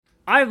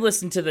I've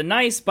listened to The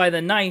Nice by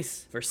The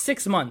Nice for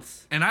 6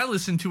 months. And I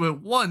listened to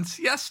it once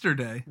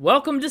yesterday.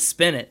 Welcome to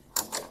Spin It.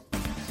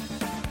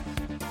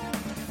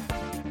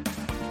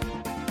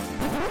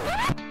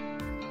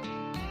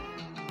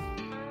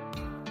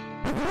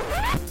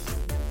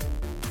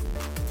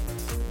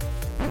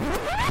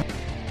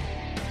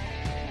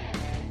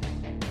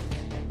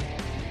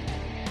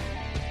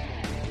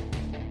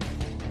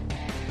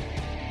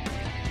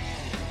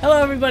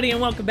 Hello, everybody,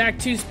 and welcome back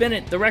to Spin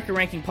It, the record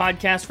ranking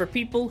podcast for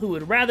people who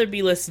would rather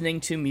be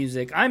listening to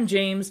music. I'm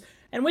James,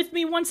 and with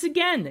me once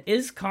again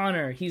is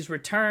Connor. He's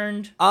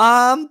returned.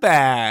 I'm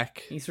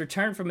back. He's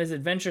returned from his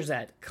adventures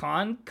at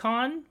Con?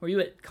 Were you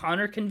at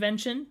Connor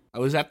Convention? I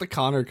was at the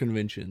Connor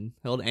Convention,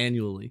 held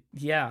annually.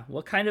 Yeah,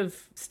 what kind of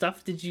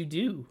stuff did you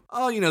do?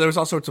 Oh, there was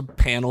all sorts of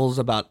panels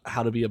about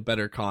how to be a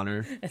better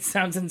Connor. It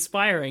sounds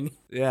inspiring.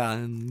 Yeah,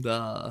 and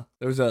there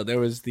was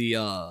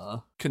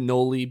the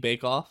cannoli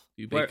bake-off.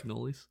 You bake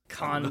cannolis?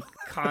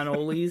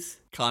 Cannolis?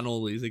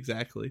 Cannolis,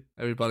 exactly.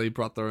 Everybody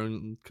brought their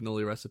own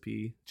cannoli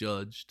recipe,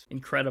 judged.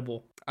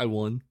 Incredible. I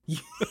won.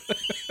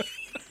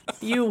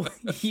 You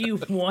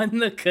won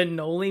the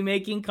cannoli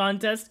making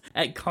contest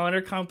at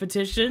Connor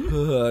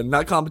competition?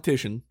 Not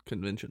competition,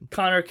 convention.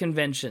 Connor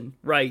convention.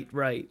 Right.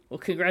 Well,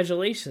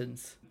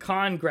 congratulations.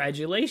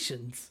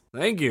 Congratulations.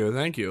 Thank you.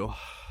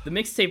 The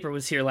Mixtaper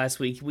was here last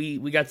week. We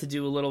got to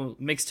do a little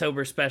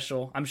Mixtober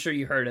special. I'm sure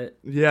you heard it.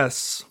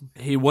 Yes.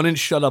 He wouldn't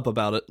shut up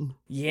about it.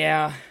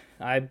 Yeah,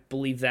 I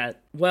believe that.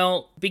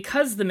 Well,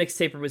 because the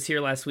Mixtaper was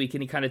here last week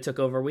and he kind of took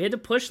over, we had to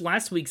push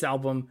last week's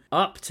album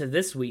up to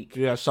this week.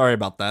 Yeah, sorry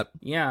about that.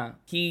 Yeah,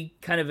 he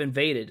kind of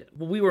invaded.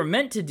 Well, we were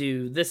meant to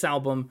do this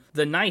album,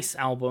 The Nice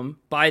album,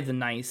 by The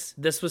Nice.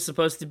 This was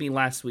supposed to be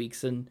last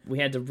week's, and we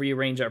had to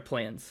rearrange our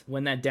plans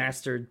when that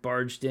dastard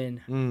barged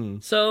in.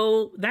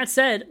 So, that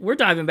said, we're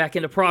diving back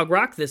into prog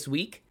rock this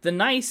week. The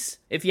Nice,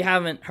 if you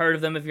haven't heard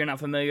of them, if you're not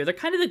familiar, they're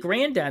kind of the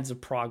granddads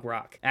of prog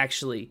rock,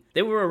 actually.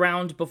 They were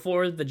around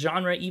before the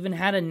genre even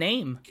had a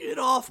name.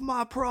 Get off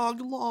my prog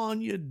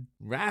lawn, you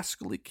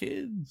rascally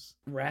kids.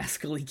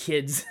 Rascally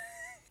kids.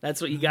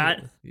 That's what you got?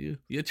 You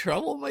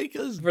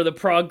troublemakers. For the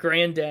prog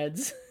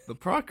granddads. The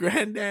prog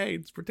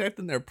granddads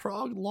protecting their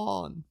prog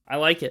lawn. I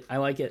like it.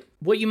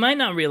 What you might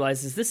not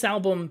realize is this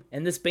album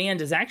and this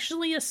band is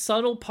actually a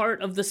subtle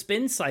part of the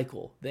Spin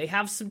cycle. They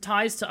have some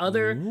ties to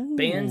other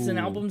bands and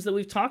albums that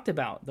we've talked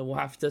about that we'll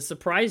have to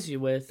surprise you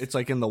with. It's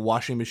like in the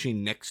washing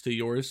machine next to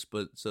yours,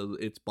 but so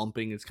it's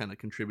bumping, it's kind of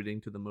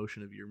contributing to the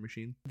motion of your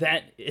machine.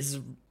 That is,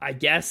 I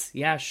guess,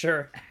 yeah,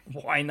 sure.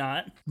 Why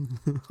not?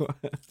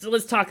 So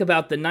let's talk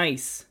about The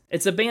Nice.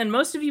 It's a band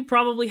most of you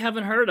probably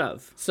haven't heard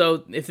of.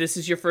 So if this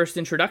is your first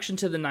introduction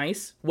to The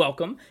Nice,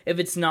 welcome. If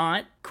it's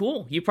not,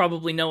 cool. You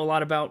probably know a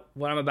lot about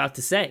what I'm about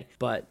to say,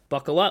 but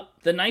buckle up.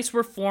 The Nice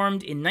were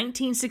formed in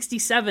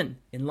 1967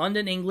 in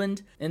London,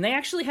 England, and they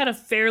actually had a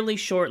fairly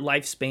short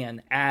lifespan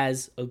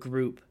as a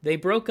group. They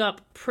broke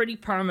up pretty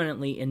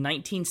permanently in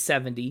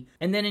 1970,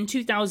 and then in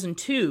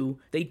 2002,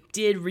 they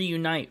did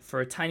reunite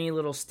for a tiny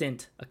little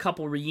stint, a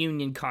couple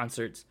reunion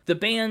concerts. The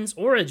band's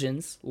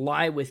origins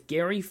lie with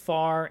Gary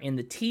Farr and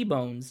the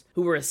T-Bones,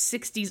 who were a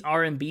 60s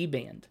R&B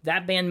band.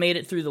 That band made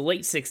it through the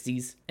late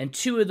 60s, and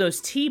two of those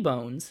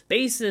T-Bones,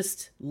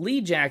 bassist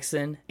Lee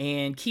Jackson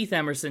and Keith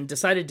Emerson,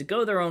 decided to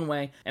go their own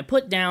way and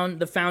put down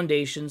the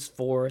foundations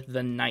for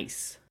The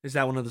Nice. Is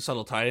that one of the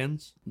subtle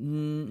tie-ins?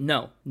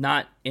 No,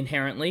 not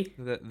inherently.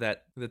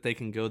 That they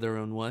can go their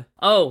own way?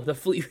 Oh,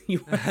 you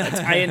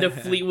tie into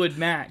Fleetwood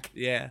Mac.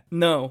 Yeah.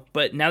 No,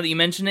 but now that you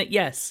mention it,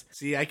 yes.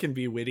 See, I can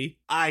be witty.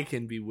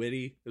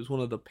 It was one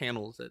of the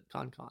panels at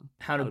ConCon.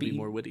 How to be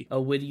more witty. A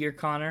wittier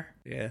Connor?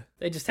 Yeah.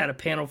 They just had a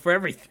panel for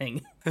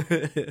everything.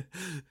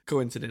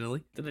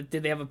 Coincidentally.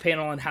 Did they have a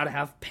panel on how to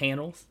have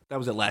panels? That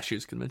was at last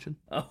year's convention.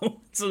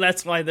 Oh, so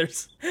that's why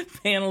there's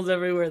panels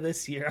everywhere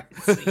this year.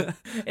 I see.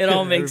 It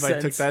all makes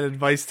Everybody sense. took that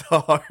advice to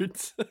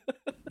heart.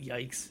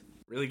 Yikes.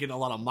 Really getting a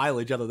lot of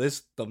mileage out of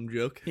this dumb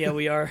joke. Yeah,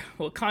 we are.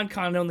 Well,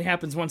 ConCon only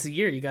happens once a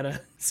year. You gotta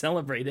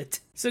celebrate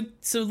it.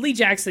 So Lee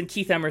Jackson,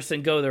 Keith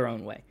Emerson go their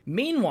own way.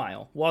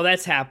 Meanwhile, while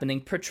that's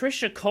happening,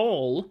 Patricia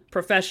Cole,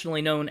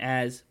 professionally known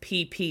as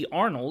P.P.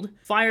 Arnold,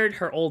 fired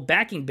her old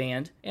backing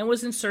band and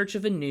was in search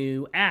of a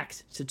new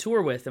act to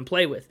tour with and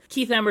play with.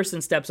 Keith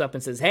Emerson steps up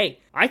and says, "Hey,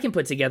 I can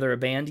put together a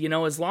band,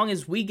 as long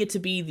as we get to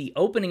be the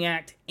opening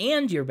act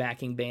and your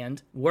backing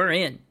band, we're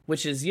in."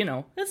 Which is,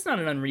 that's not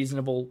an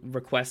unreasonable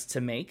request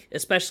to make,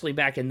 especially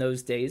back in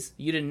those days.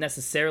 You didn't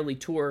necessarily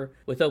tour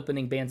with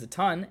opening bands a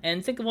ton,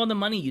 and think of all the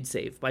money you'd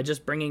save by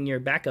just bringing your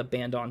backup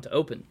band on to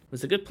open. It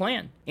was a good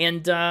plan.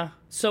 And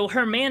so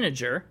her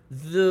manager,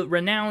 the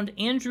renowned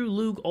Andrew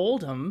Loog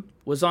Oldham,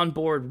 was on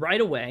board right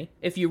away.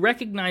 If you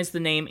recognize the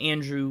name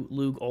Andrew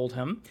Loog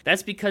Oldham,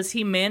 that's because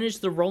he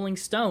managed the Rolling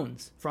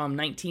Stones from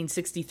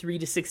 1963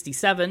 to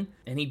 67,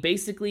 and he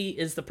basically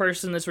is the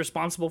person that's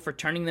responsible for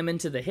turning them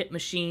into the hit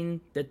machine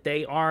that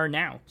they are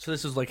now. So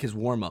this is like his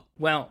warm-up.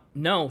 Well,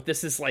 no,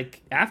 this is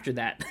like after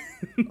that.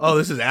 Oh,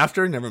 this is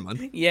after? Never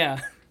mind.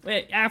 Yeah.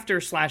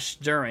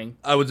 After/during.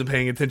 I wasn't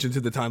paying attention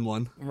to the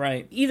timeline.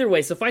 Right. Either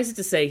way, suffice it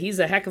to say, he's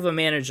a heck of a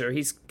manager.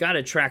 He's got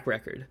a track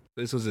record.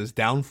 This was his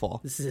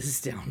downfall. This is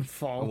his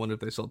downfall. I wonder if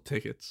they sold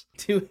tickets.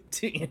 To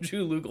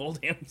Andrew Luke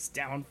Oldham's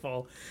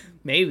downfall.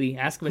 Maybe.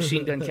 Ask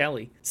Machine Gun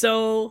Kelly.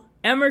 So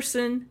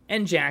Emerson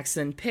and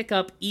Jackson pick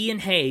up Ian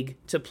Hague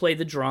to play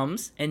the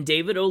drums and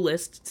David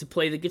O'List to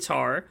play the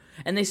guitar,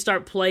 and they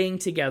start playing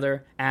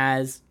together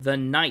as The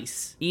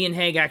Nice. Ian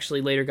Hague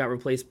actually later got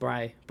replaced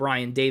by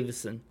Brian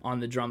Davison on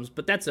the drums,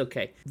 but that's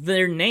okay.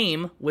 Their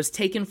name was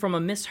taken from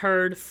a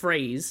misheard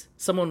phrase.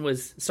 Someone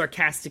was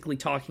sarcastically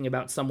talking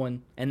about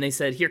someone, and they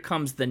said, "Here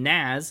comes the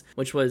Naz,"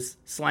 which was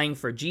slang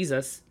for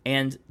Jesus,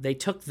 and they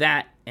took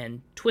that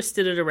and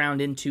twisted it around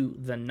into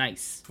The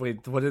Nice.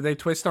 Wait, what did they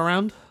twist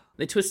around?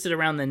 They twisted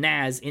around the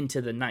Naz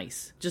into the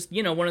Nice. Just,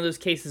 one of those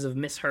cases of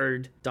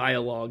misheard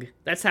dialogue.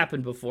 That's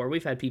happened before.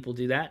 We've had people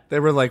do that. They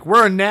were like,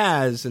 "We're a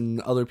Naz," and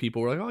other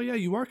people were like, "Oh yeah,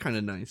 you are kind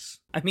of nice."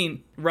 I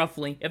mean,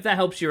 roughly. If that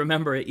helps you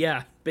remember it,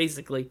 yeah,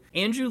 basically.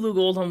 Andrew Loog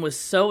Oldham was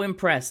so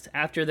impressed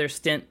after their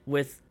stint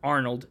with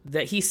Arnold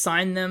that he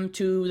signed them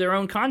to their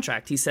own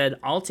contract. He said,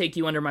 "I'll take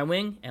you under my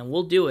wing, and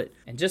we'll do it."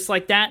 And just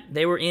like that,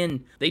 they were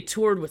in. They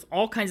toured with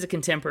all kinds of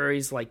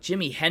contemporaries like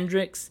Jimi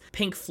Hendrix,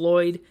 Pink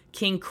Floyd,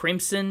 King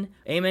Crimson,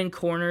 Amen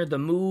Corner, The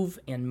Move,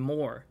 and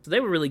more. So they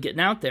were really getting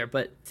out there,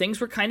 but things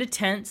were kind of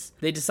tense.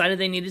 They decided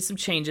they needed some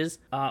changes.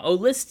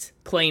 O'List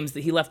claims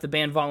that he left the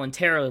band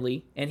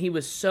voluntarily, and he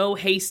was so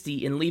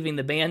hasty in leaving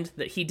the band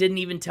that he didn't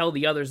even tell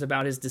the others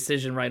about his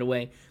decision right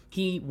away.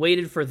 He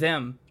waited for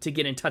them to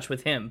get in touch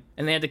with him,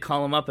 and they had to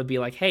call him up and be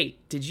like, "Hey,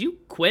 did you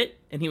quit?"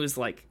 And he was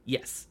like,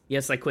 yes,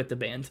 I quit the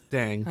band.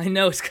 Dang. I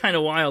know, it's kind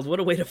of wild.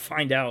 What a way to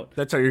find out.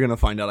 That's how you're going to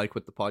find out I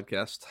quit the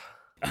podcast.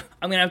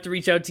 I'm going to have to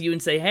reach out to you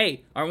and say,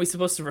 "Hey, aren't we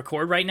supposed to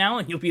record right now?"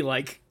 And you'll be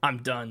like, "I'm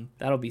done."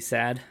 That'll be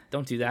sad.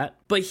 Don't do that.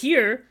 But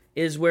here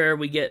is where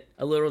we get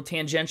a little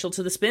tangential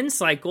to the spin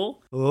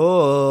cycle.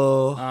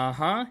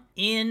 Oh.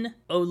 In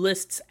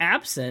O'List's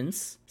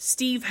absence,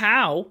 Steve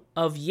Howe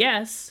of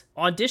Yes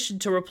auditioned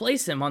to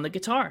replace him on the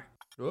guitar.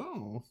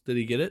 Oh. Did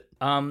he get it?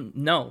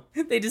 No.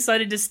 They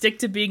decided to stick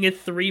to being a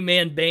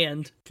 3-man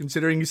band.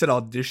 Considering you said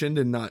auditioned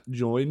and not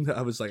joined,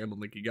 I was like, I don't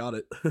think he got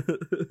it.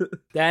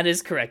 That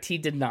is correct. He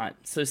did not.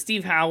 So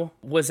Steve Howe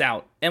was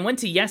out and went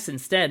to Yes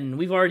instead, and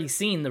we've already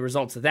seen the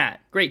results of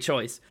that. Great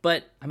choice.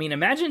 But, I mean,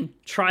 imagine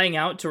trying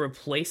out to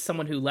replace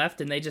someone who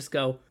left and they just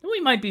go, "We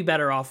might be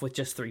better off with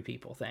just 3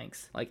 people,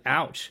 thanks." Like,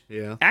 ouch.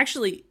 Yeah.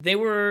 Actually, they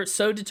were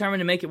so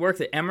determined to make it work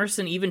that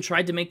Emerson even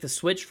tried to make the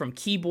switch from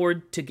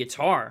keyboard to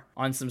guitar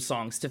on some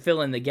songs to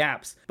fill in the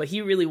gaps, but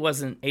he really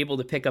wasn't able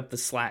to pick up the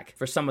slack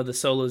for some of the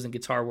solos and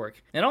guitar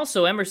work. And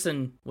also,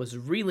 Emerson was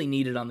really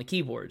needed on the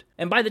keyboard.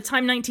 And by the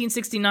time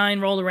 1969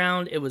 rolled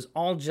around, it was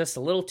all just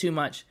a little too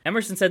much.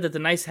 Emerson said that the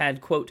Nice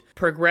had, quote,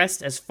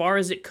 progressed as far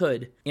as it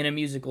could in a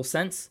musical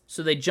sense,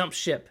 so they jumped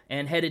ship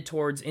and headed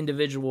towards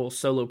individual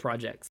solo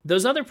projects.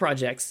 Those other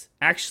projects,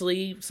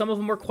 actually, some of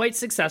them were quite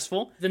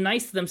successful. The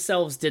Nice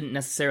themselves didn't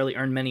necessarily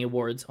earn many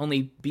awards,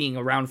 only being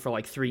around for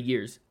like 3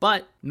 years.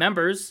 But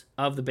members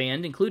of the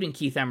band, including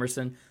Keith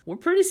Emerson, were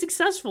pretty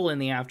successful in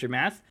the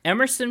aftermath.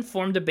 Emerson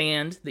formed a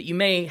band that you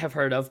may have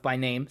heard of by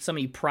name, some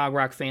of you prog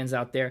rock fans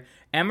out there,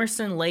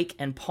 Emerson, Lake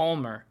and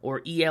Palmer,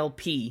 or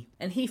ELP,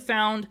 and he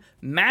found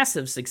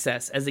massive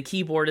success as a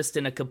keyboardist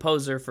and a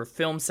composer for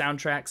film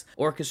soundtracks,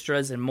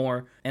 orchestras, and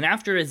more. And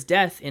after his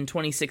death in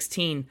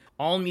 2016,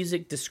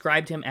 AllMusic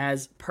described him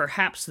as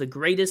perhaps the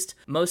greatest,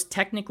 most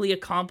technically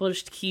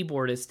accomplished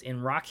keyboardist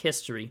in rock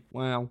history.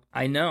 Wow.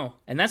 I know,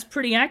 and that's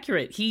pretty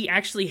accurate. He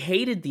actually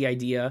hated the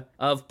idea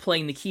of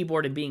playing the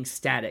keyboard and being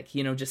static,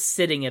 just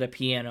sitting at a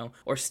piano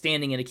or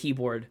standing at a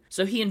keyboard.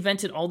 So he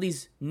invented all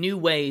these new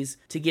ways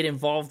to get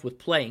involved with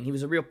playing. He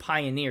was a real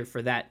pioneer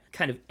for that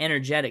kind of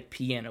energetic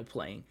piano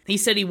playing. He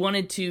said he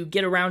wanted to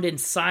get around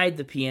inside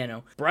the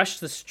piano, brush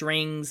the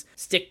strings,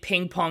 stick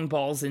ping pong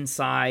balls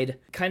inside,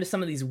 kind of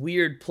some of these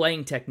weird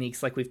playing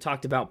techniques like we've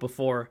talked about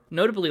before,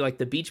 notably like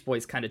the Beach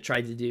Boys kind of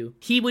tried to do.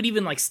 He would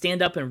even like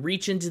stand up and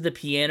reach into the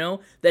piano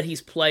that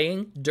he's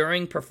playing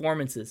during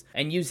performances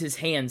and use his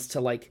hands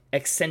to like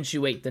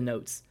accentuate the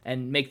notes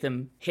and make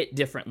them hit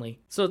differently.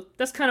 So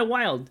that's kind of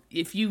wild.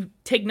 If you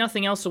take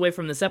nothing else away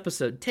from this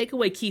episode, take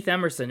away Keith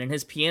Emerson and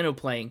his piano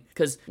playing,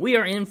 because we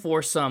are in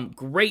for some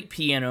great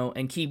piano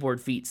and keyboard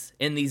feats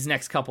in these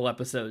next couple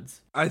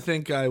episodes. I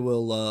think I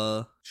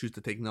will choose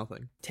to take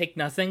nothing. Take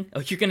nothing?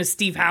 Oh, you're gonna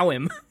Steve Howe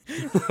him.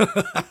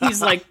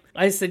 He's like,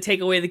 I said take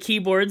away the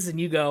keyboards, and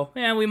you go,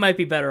 we might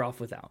be better off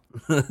without.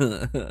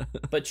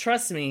 But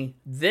trust me,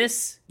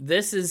 this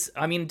is,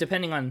 I mean,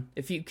 depending on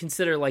if you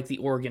consider like the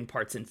organ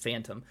parts in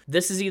Phantom,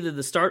 this is either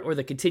the start or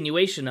the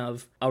continuation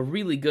of a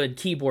really good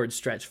keyboard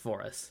stretch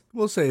for us.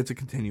 We'll say it's a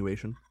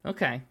continuation.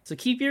 Okay, so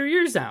keep your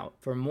ears out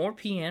for more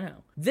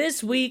piano.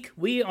 This week,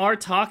 we are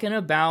talking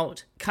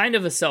about kind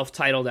of a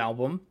self-titled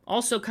album,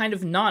 also kind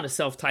of not a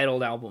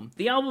self-titled album.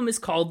 The album is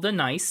called The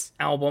Nice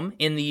Album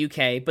in the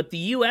UK, but the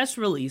US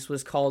release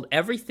was called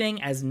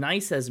Everything as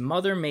Nice as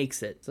Mother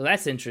Makes It. So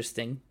that's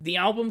interesting. The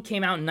album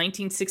came out in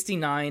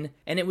 1969,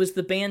 and it was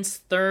the band's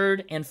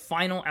third and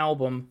final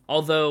album,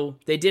 although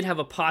they did have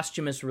a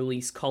posthumous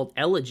release called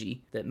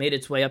Elegy that made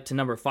its way up to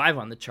number 5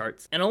 on the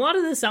charts. And a lot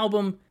of this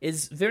album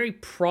is very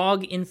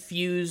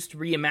prog-infused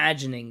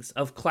reimaginings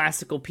of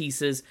classical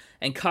pieces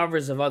and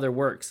covers of other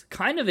works,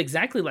 kind of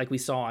exactly like we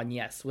saw on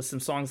Yes, with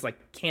some songs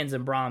like Cans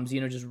and Brahms,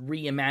 just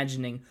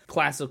reimagining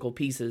classical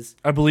pieces.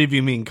 I believe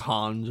you mean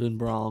Cons and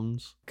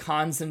Brahms.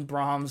 Cons and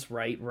Brahms,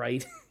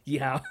 right.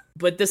 Yeah.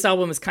 But this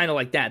album is kind of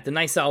like that. The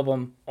Nice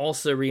Album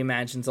also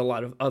reimagines a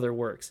lot of other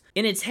works.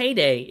 In its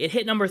heyday, it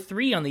hit number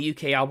 3 on the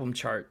UK album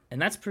chart,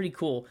 and that's pretty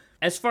cool.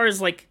 As far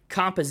as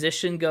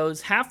composition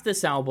goes, half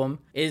this album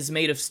is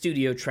made of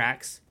studio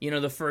tracks.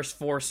 The first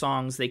 4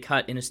 songs they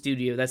cut in a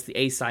studio, that's the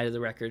A side of the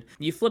record.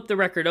 You flip the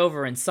record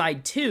over and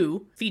side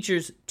 2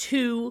 features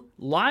 2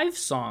 live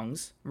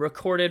songs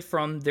recorded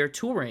from their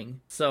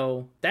touring.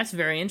 So that's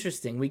very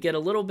interesting. We get a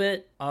little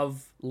bit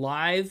of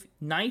live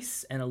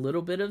Nice and a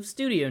little bit of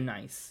studio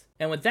Nice.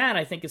 And with that,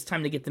 I think it's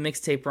time to get the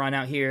mixtaper on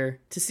out here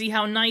to see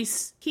how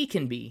nice he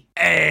can be.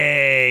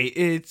 Hey,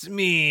 it's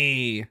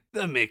me,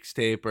 the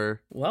mixtaper.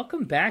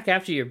 Welcome back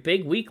after your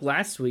big week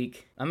last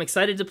week. I'm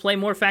excited to play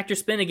more Factor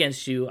Spin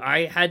against you.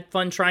 I had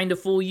fun trying to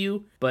fool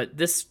you, but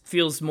this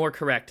feels more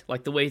correct,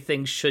 like the way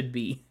things should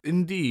be.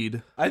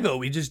 Indeed. I thought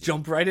we just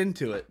jump right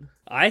into it.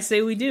 I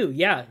say we do,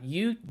 yeah.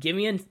 You give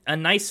me a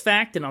nice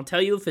fact, and I'll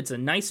tell you if it's a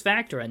nice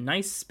fact or a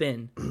nice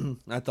spin.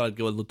 I thought I'd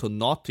go a little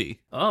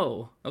naughty.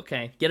 Oh,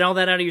 okay. Get all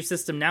that out of your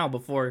system now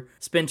before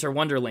Spinter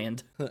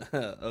Wonderland.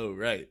 Oh,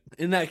 right.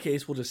 In that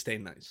case, we'll just stay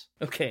nice.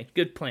 Okay,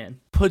 good plan.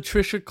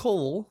 Patricia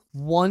Cole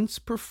once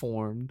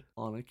performed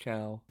on a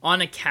cow. On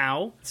a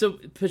cow? So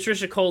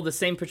Patricia Cole, the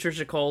same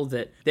Patricia Cole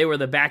that they were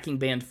the backing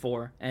band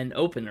for and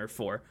opener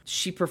for,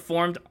 she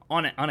performed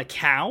on a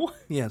cow?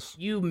 Yes.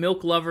 You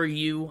milk lover,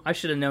 you. I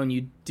should have known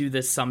you'd do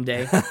this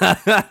someday.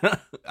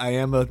 I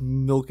am a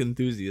milk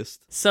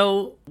enthusiast.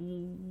 So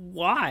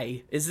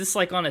why? Is this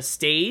on a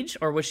stage,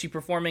 or was she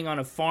performing on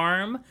a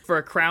farm for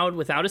a crowd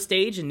without a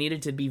stage and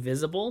needed to be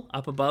visible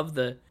up above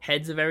the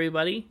heads of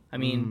everybody? I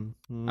mean,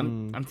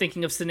 I'm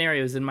thinking of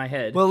scenarios in my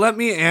head. Well, let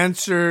me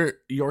answer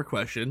your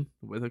question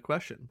with a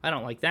question. I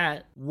don't like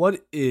that.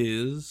 What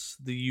is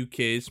the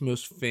UK's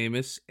most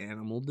famous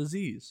animal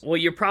disease? Well,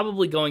 you're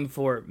probably going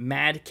for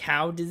mad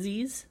cow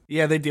disease.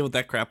 Yeah, they deal with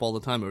that crap all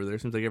the time over there.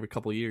 Seems like every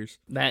couple years.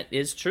 That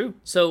is true.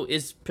 So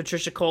is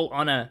Patricia Cole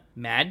on a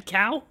mad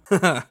cow?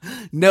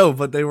 No,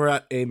 but they were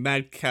at a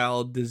mad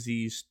cow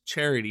disease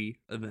charity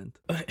event.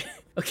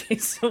 Okay,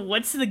 so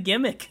what's the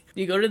gimmick?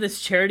 You go to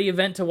this charity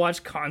event to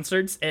watch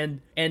concerts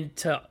and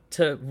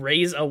to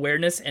raise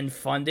awareness and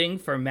funding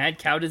for mad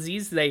cow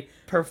disease. They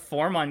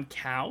perform on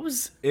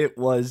cows? It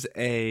was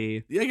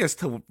I guess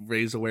to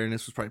raise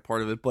awareness was probably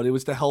part of it, but it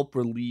was to help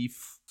relieve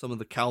some of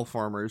the cow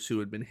farmers who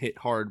had been hit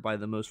hard by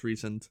the most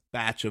recent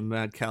batch of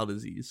mad cow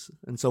disease.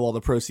 And so all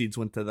the proceeds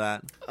went to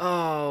that.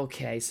 Oh,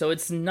 okay. So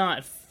it's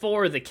not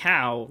for the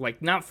cow,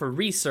 not for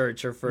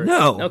research or for...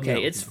 No. Okay,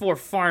 no, it's no. for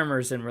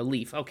farmers and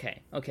relief.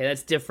 Okay,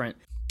 that's different.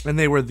 And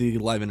they were the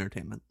live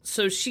entertainment.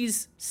 So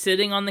she's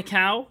sitting on the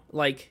cow,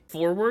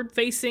 forward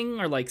facing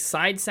or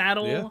side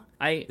saddle?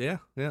 Yeah.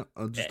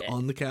 Just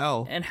on the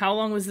cow. And how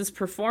long was this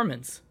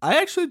performance?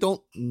 I actually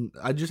don't.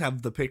 I just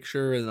have the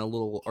picture and a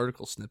little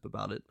article snip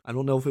about it. I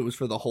don't know if it was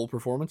for the whole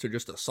performance or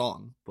just a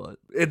song, but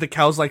the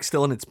cow's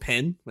still in its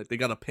pen. They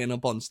got a pen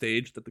up on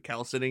stage that the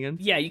cow's sitting in.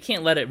 Yeah, you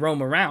can't let it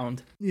roam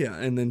around. Yeah,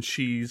 and then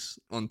she's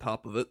on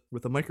top of it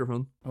with a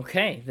microphone.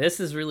 Okay, this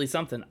is really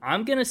something.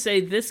 I'm gonna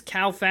say this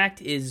cow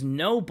fact is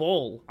no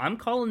bull. I'm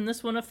calling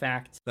this one a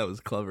fact. That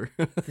was clever.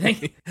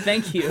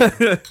 Thank you.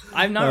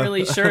 I'm not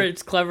really sure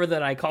it's clever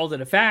that I called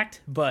it a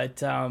fact,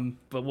 but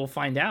we'll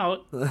find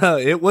out.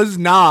 It was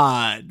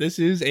not. This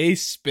is a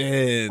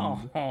spin.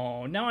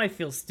 Oh, now I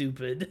feel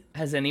stupid.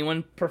 Has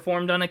anyone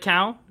performed on a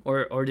cow?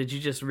 Or did you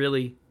just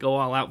really go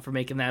all out for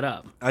making that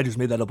up? I just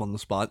made that up on the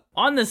spot.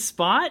 On the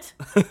spot?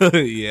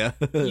 Yeah.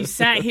 You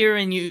sat here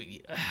and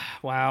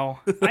wow.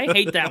 I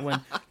hate that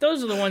one.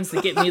 Those are the ones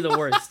that get me the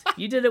worst.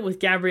 You did it with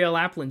Gabrielle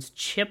Aplin's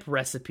chip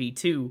recipe,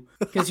 too.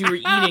 Because you were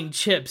eating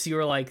chips. You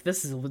were like,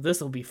 this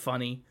will be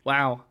funny.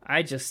 Wow.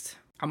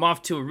 I'm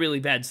off to a really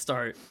bad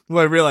start.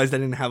 Well, I realized I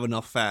didn't have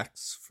enough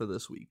facts for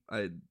this week.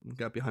 I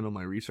got behind on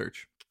my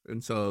research.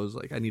 And so I was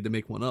like, I need to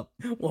make one up.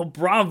 Well,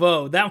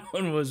 bravo. That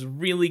one was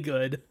really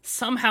good.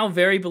 Somehow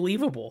very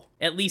believable.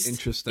 At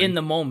least in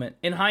the moment.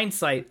 In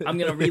hindsight, I'm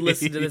going to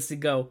re-listen to this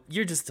and go,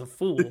 you're just a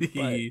fool.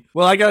 But...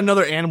 Well, I got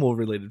another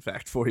animal-related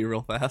fact for you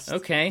real fast.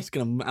 Okay. Let's get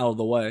them out of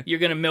the way. You're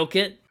going to milk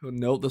it?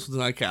 Nope, this was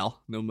not a cow.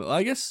 No milk.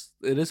 I guess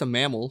it is a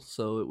mammal,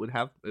 so it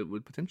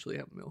would potentially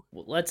have milk.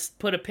 Well, let's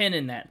put a pin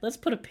in that. Let's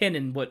put a pin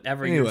in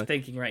whatever Anyway. you're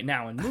thinking right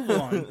now and move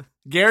on.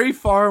 Gary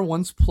Farr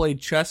once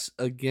played chess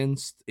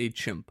against a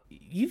chimp.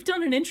 You've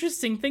done an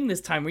interesting thing this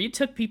time where you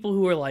took people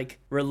who were like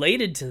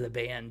related to the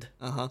band.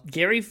 Uh-huh.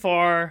 Gary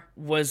Farr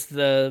was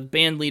the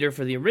band leader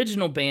for the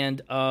original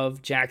band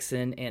of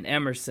Jackson and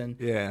Emerson.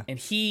 Yeah. And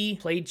he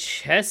played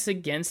chess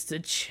against a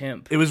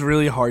chimp. It was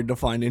really hard to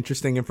find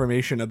interesting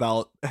information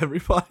about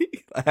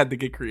everybody. I had to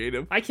get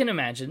creative. I can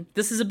imagine.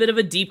 This is a bit of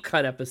a deep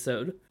cut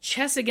episode.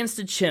 Chess against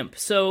a chimp.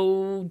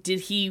 So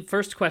did he,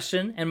 first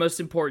question, and most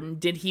important,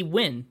 did he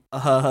win?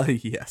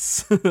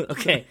 Yes.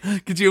 Okay.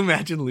 Could you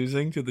imagine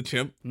losing to the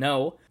chimp?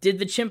 No. Did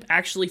the chimp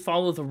actually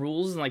follow the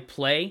rules and like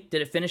play?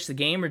 Did it finish the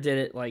game or did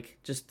it like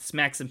just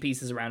smack some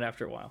pieces around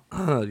after a while?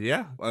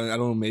 Yeah. I don't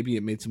know. Maybe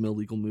it made some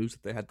illegal moves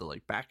that they had to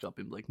like back up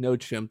and be like, no,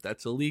 chimp,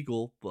 that's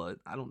illegal. But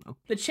I don't know.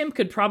 The chimp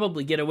could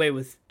probably get away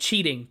with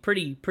cheating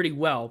pretty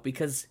well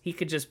because he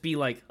could just be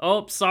like,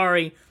 oh,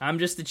 sorry, I'm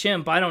just a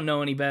chimp. I don't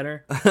know any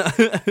better.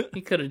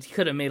 He could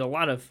have made a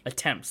lot of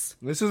attempts.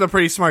 This is a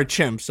pretty smart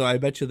chimp, so I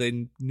bet you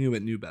they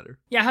knew better.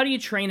 Yeah, how do you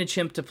train a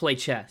chimp to play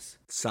chess?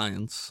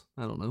 Science.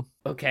 I don't know.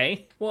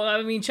 Okay. Well,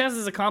 I mean, chess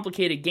is a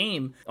complicated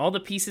game. All the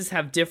pieces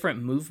have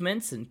different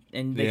movements and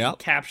they can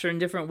capture in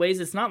different ways.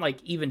 It's not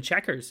like even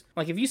checkers.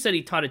 Like if you said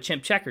he taught a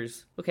chimp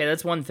checkers, okay,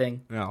 that's one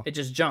thing. Yeah. It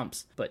just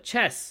jumps. But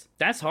chess,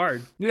 that's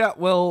hard. Yeah,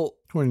 well,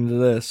 according to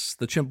this,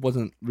 the chimp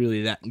wasn't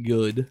really that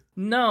good.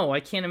 No, I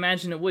can't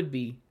imagine it would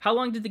be. How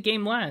long did the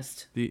game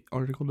last? The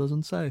article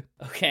doesn't say.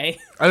 Okay.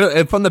 I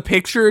don't. From the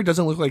picture, it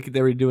doesn't look like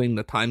they were doing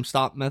the time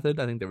stop method.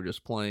 I think they were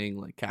just playing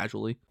like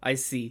casually. I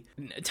see.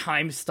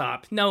 Time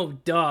stop. No,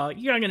 duh.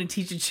 You're not going to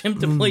teach a chimp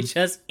to play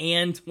chess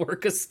and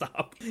work a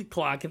stop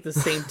clock at the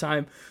same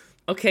time.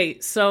 Okay,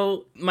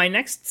 so my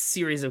next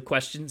series of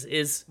questions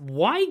is,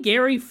 why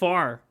Gary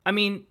Farr? I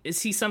mean,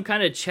 is he some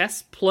kind of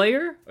chess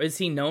player? Is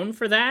he known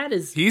for that?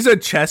 He's a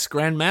chess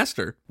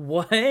grandmaster.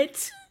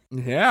 What?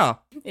 Yeah.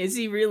 Is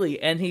he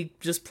really? And he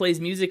just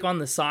plays music on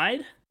the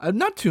side?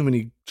 Not too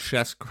many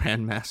chess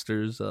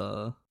grandmasters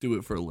do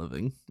it for a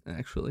living,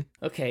 actually.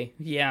 Okay,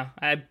 yeah,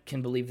 I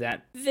can believe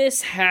that.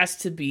 This has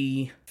to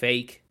be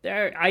fake.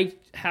 I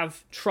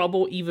have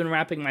trouble even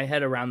wrapping my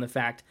head around the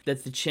fact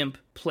that the chimp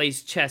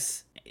plays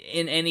chess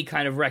in any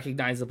kind of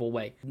recognizable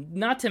way.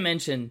 Not to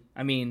mention,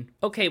 I mean,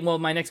 okay, well,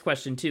 my next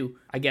question too,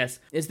 I guess,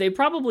 is they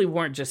probably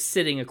weren't just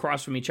sitting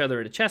across from each other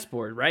at a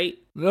chessboard, right?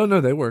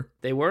 No, they were.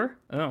 They were?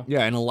 Oh.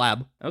 Yeah, in a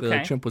lab. Okay. The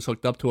chimp was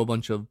hooked up to a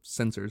bunch of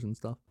sensors and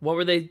stuff. What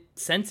were they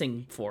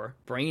sensing for?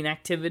 Brain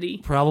activity?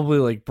 Probably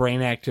like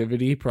brain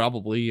activity,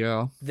 probably,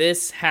 yeah.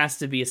 This has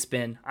to be a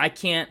spin. I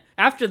can't,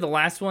 after the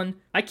last one,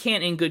 I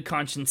can't in good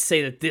conscience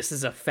say that this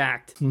is a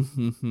fact.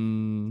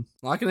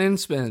 Lock it in,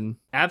 spin.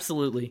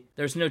 Absolutely.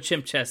 There's no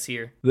chimp chess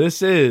here.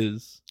 This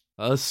is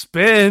a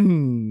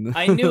spin.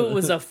 I knew it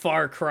was a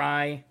far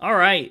cry. All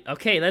right.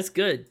 Okay, that's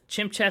good.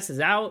 Chimp chess is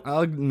out.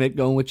 I'll admit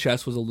going with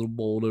chess was a little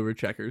bold over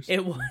checkers.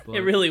 It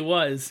really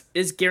was.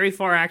 Is Gary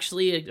Farr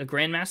actually a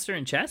grandmaster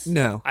in chess?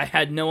 No. I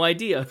had no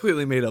idea.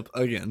 Completely made up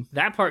again.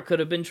 That part could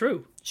have been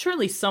true.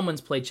 Surely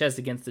someone's played chess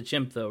against the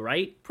chimp, though,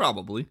 right?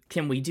 Probably.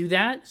 Can we do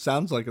that?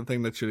 Sounds like a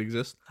thing that should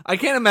exist. I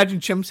can't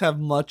imagine chimps have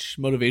much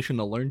motivation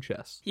to learn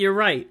chess. You're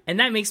right. And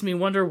that makes me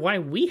wonder why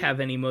we have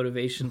any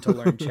motivation to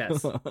learn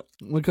chess.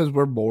 Because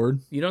we're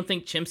bored. You don't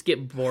think chimps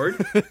get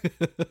bored?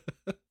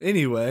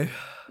 Anyway.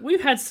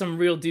 We've had some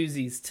real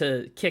doozies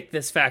to kick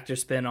this factor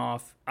spin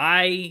off.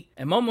 I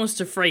am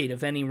almost afraid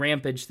of any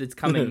rampage that's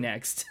coming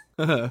next.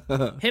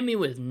 Hit me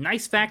with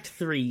nice fact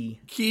 3.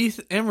 Keith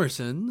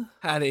Emerson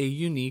had a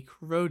unique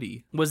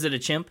roadie. Was it a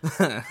chimp?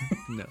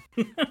 No.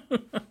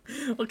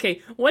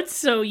 Okay, what's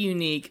so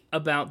unique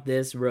about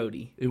this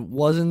roadie? It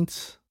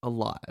wasn't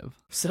alive.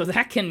 So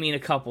that can mean a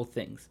couple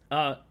things.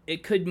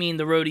 It could mean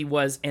the roadie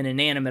was an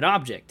inanimate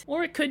object,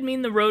 or it could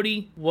mean the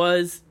roadie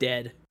was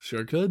dead.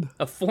 Sure could.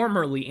 A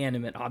formerly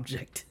animate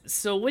object.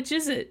 So which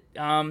is it?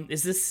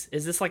 Is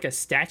this like a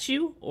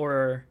statue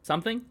or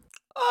something?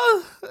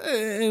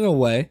 In a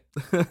way.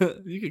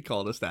 You could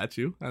call it a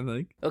statue, I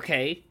think.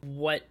 Okay,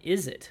 what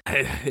is it?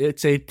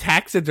 It's a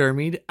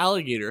taxidermied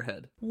alligator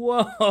head.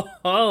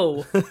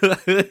 Whoa!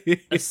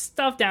 A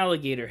stuffed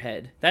alligator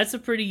head. That's a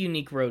pretty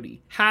unique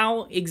roadie.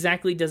 How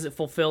exactly does it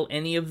fulfill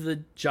any of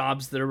the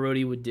jobs that a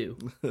roadie would do?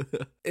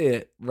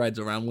 It rides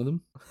around with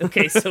him.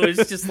 Okay, so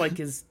it's just like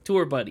his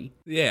tour buddy.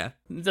 Yeah.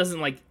 It doesn't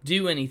like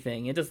do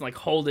anything. It doesn't like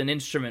hold an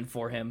instrument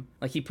for him.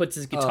 Like he puts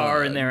his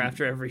guitar in there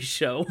after every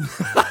show.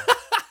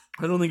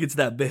 I don't think it's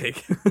that big,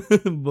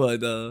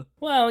 but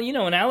well, you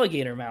know, an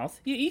alligator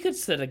mouth. You could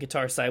set a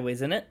guitar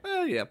sideways in it.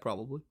 Yeah,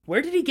 probably.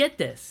 Where did he get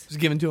this? It was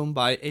given to him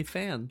by a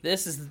fan.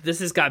 This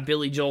has got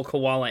Billy Joel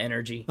koala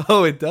energy.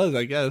 Oh, it does,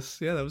 I guess.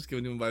 Yeah, that was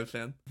given to him by a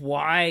fan.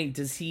 Why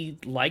does he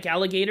like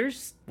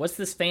alligators? What's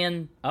this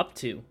fan up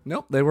to?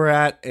 Nope, they were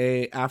at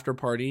a after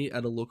party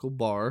at a local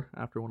bar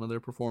after one of their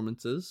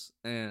performances,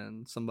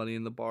 and somebody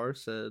in the bar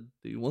said,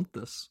 "Do you want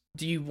this?"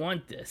 Do you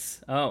want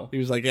this? Oh. He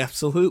was like,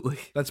 "Absolutely."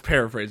 That's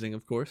paraphrasing,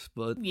 of course,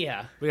 but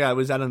Yeah. it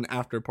was at an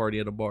after party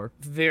at a bar.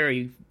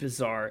 Very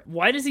bizarre.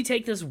 Why does he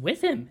take this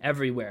with him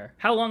everywhere?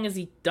 How long has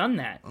he done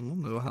that? I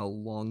don't know how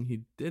long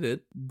he did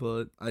it,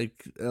 but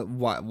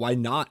why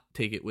not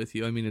take it with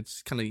you? I mean,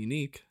 it's kind of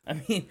unique.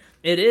 I mean,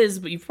 it is,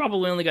 but you've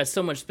probably only got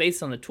so much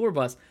space on the tour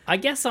bus. I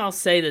guess I'll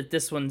say that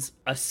this one's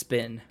a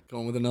spin.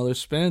 Going with another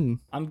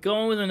spin. I'm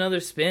going with another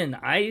spin.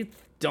 I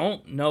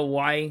don't know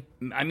why.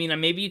 I mean,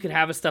 maybe you could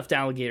have a stuffed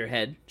alligator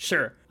head.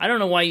 Sure. I don't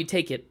know why you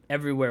take it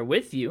everywhere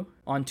with you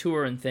on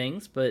tour and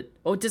things, but...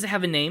 Oh, does it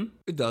have a name?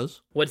 It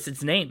does. What's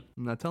its name?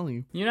 I'm not telling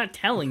you. You're not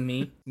telling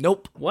me.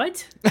 Nope.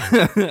 What?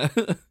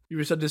 You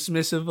were so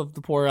dismissive of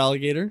the poor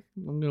alligator.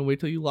 I'm going to wait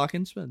till you lock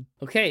in spin.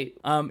 Okay,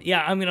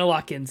 yeah, I'm gonna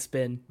lock in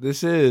spin.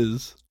 This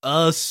is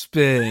a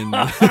spin.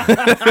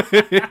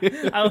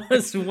 I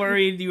was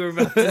worried you were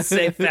about to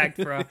say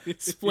fact for a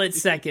split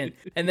second,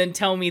 and then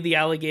tell me the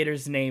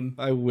alligator's name.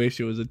 I wish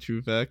it was a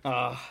true fact.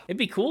 It'd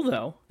be cool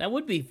though. That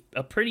would be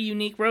a pretty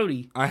unique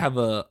roadie. I have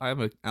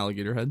an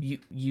alligator head.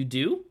 You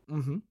do?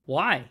 Mm-hmm.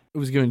 Why? It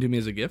was given to me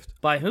as a gift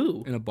By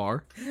who? in a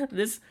bar.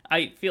 This,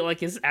 I feel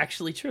like, is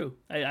actually true.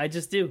 I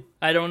just do.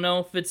 I don't know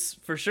if it's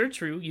for sure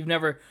true. You've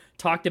never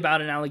talked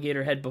about an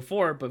alligator head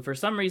before, but for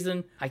some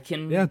reason, I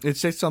can... Yeah, it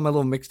sits on my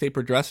little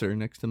mixtaper dresser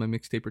next to my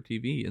mixtaper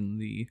TV in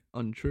the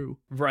untrue.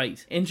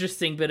 Right.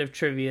 Interesting bit of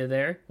trivia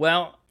there.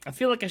 Well, I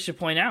feel like I should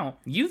point out,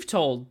 you've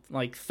told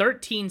like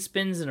 13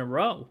 spins in a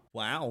row.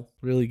 Wow.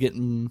 Really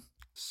getting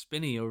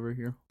spinny over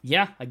here.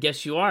 Yeah, I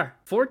guess you are.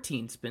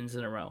 14 spins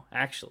in a row,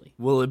 actually.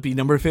 Will it be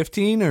number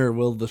 15 or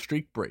will the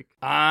streak break?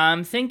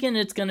 I'm thinking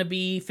it's going to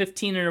be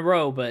 15 in a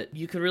row, but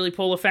you could really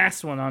pull a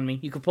fast one on me.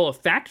 You could pull a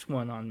fact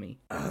one on me.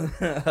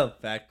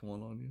 Fact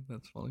one on you.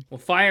 That's funny. Well,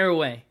 fire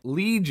away.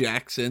 Lee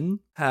Jackson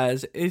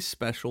has a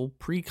special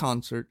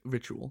pre-concert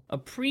ritual. A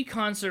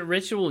pre-concert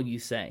ritual, you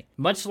say?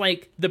 Much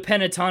like the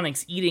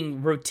Pentatonics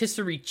eating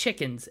rotisserie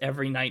chickens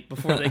every night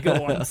before they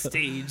go on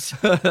stage.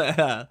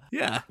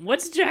 Yeah.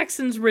 What's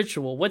Jackson's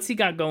ritual? What's he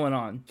got going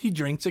on? He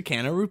drinks a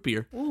can of root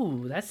beer.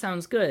 Ooh, that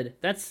sounds good.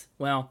 That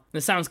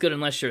sounds good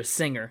unless you're a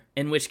singer,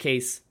 in which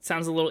case, it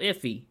sounds a little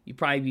iffy. You'd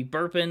probably be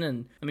burping,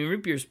 and, I mean,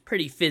 root beer's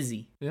pretty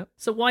fizzy. Yep.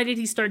 So why did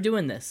he start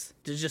doing this?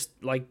 Did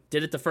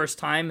it the first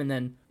time and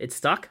then it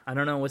stuck? I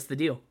don't know. What's the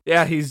deal?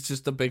 Yeah, he's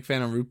just a big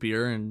fan of root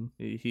beer, and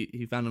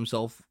he found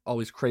himself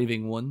always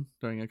craving one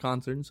during a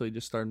concert, and so he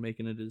just started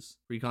making it his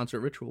pre-concert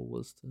ritual,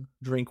 was to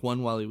drink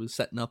one while he was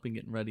setting up and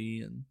getting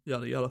ready, and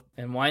yada yada.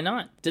 And why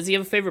not? Does he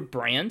have a favorite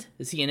brand?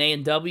 Is he an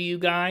A&W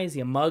guy? Is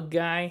he a mug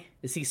guy?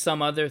 Is he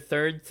some other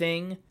third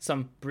thing?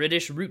 Some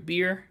British root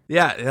beer?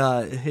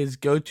 Yeah, his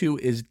go-to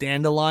is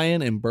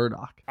Dandelion and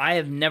Burdock. I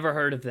have never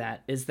heard of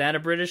that. Is that a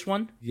British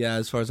one? Yeah,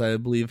 as far as I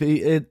believe.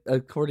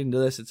 According to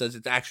this, it says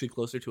it's actually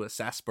closer to a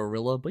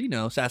sarsaparilla, but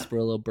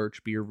sarsaparilla,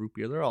 birch beer, root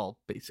beer, they're all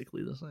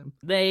basically the same.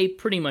 They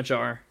pretty much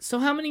are. So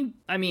how many,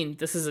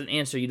 this is an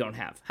answer you don't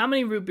have. How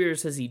many root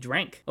beers has he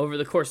drank over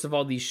the course of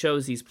all these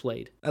shows he's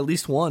played? At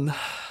least one.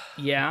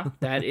 Yeah,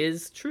 that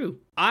is true.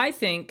 I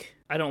think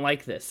I don't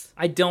like this.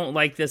 I don't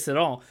like this at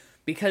all.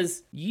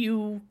 Because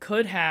you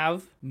could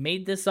have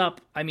made this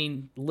up,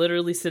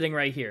 literally sitting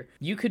right here.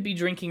 You could be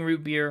drinking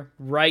root beer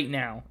right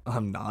now.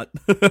 I'm not.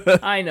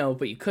 I know,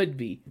 but you could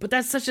be. But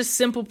that's such a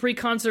simple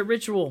pre-concert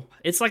ritual.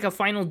 It's like a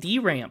final D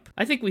ramp.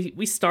 I think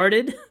we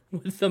started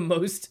with the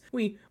most...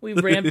 We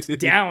ramped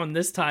down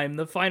this time.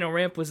 The final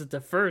ramp was at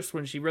the first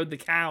when she rode the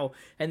cow.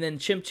 And then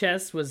Chimp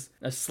Chest was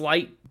a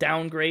slight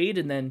downgrade.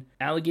 And then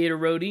Alligator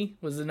Roadie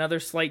was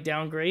another slight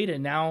downgrade.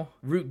 And now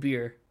root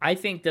beer. I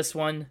think this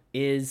one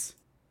is...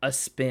 a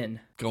spin.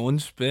 Going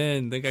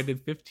spin. Think I did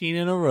 15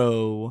 in a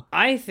row.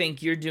 I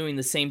think you're doing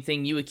the same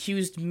thing you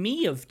accused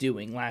me of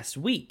doing last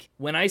week.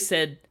 When I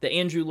said that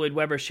Andrew Lloyd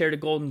Webber shared a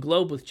Golden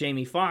Globe with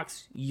Jamie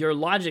Foxx, your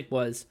logic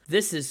was,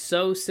 this is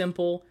so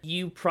simple,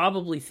 you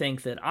probably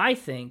think that I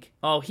think,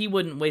 oh, he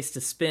wouldn't waste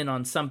a spin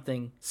on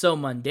something so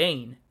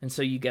mundane. And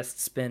so you guessed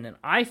spin, and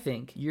I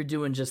think you're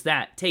doing just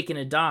that, taking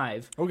a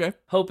dive. Okay.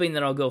 Hoping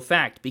that I'll go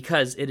fact,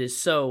 because it is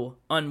so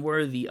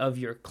unworthy of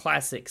your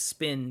classic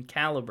spin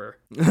caliber.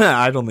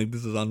 I don't think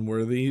this is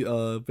unworthy.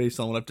 Based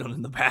on what I've done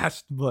in the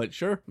past, but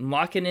sure.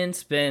 Locking in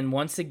spin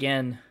once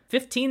again.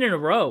 15 in a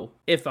row,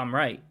 if I'm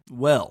right.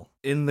 Well,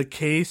 in the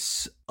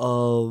case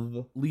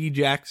of Lee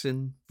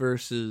Jackson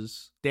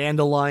versus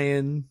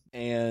Dandelion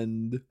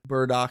and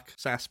Burdock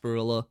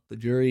Sarsaparilla, the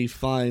jury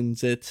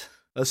finds it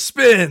a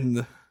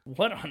spin.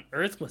 What on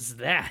earth was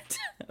that?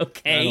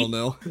 Okay. I don't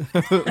know.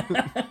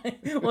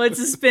 Well, it's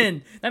a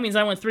spin. That means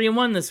I went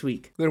 3-1 this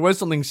week. There was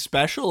something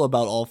special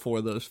about all four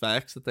of those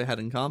facts that they had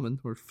in common,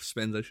 or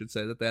spins, I should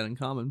say, that they had in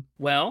common.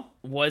 Well,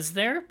 was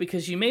there?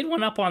 Because you made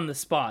one up on the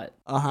spot.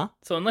 Uh-huh.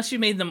 So unless you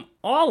made them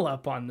all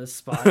up on the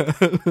spot.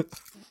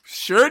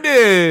 Sure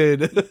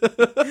did.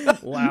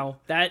 Wow,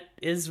 that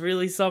is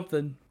really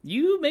something.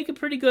 You make a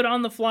pretty good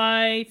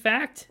on-the-fly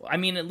fact. I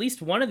mean, at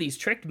least one of these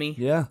tricked me.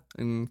 Yeah,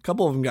 and a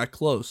couple of them got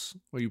close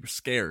where you were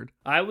scared.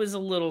 I was a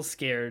little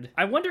scared.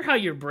 I wonder how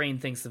your brain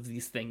thinks of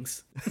these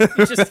things.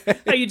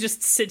 How you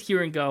just sit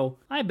here and go,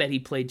 I bet he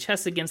played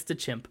chess against a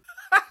chimp.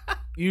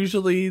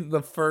 Usually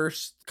the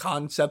first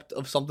concept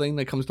of something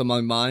that comes to my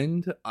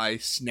mind, I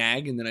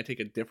snag, and then I take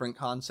a different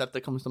concept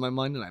that comes to my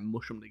mind and I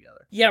mush them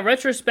together. Yeah,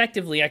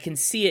 retrospectively, I can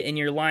see it in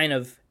your line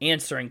of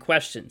answering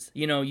questions.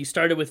 You know, you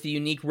started with the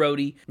unique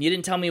roadie. You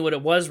didn't tell me what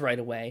it was right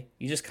away.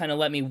 You just kind of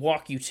let me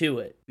walk you to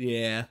it.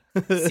 Yeah.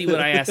 See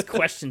what I ask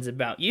questions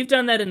about. You've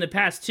done that in the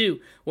past, too,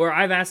 where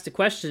I've asked a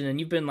question and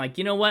you've been like,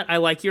 you know what? I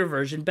like your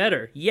version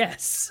better.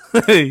 Yes.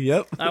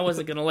 Yep. I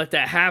wasn't going to let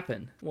that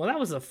happen. Well, that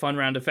was a fun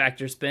round of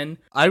Factor Spin.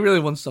 I really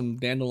want some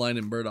dandelion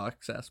and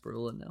burdock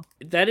sarsaparilla now.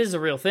 That is a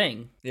real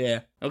thing.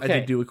 Yeah. Okay. I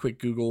did do a quick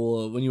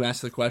Google. When you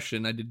asked the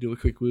question, I did do a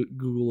quick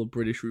Google of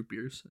British root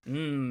beers.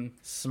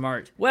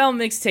 Smart. Well,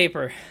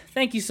 Mixtaper,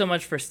 thank you so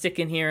much for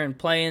sticking here and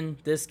playing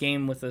this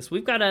game with us.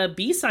 We've got a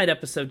B-side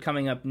episode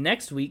coming up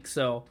next week,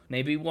 so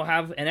maybe we'll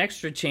have an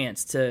extra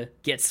chance to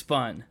get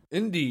spun.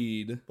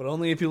 Indeed. But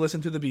only if you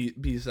listen to the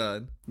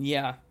B-side.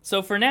 Yeah.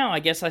 So for now, I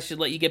guess I should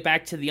let you get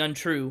back to the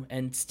untrue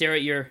and stare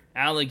at your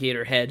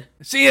alligator head.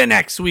 See you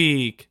next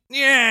week.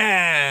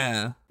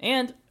 Yeah.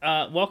 And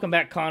welcome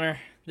back, Connor.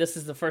 This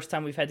is the first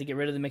time we've had to get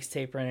rid of the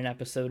Mixtaper in an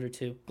episode or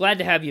two. Glad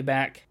to have you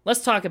back.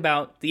 Let's talk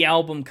about the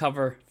album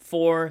cover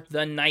for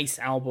the Nice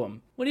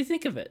album. What do you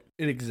think of it?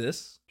 It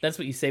exists. That's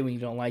what you say when you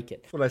don't like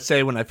it. What I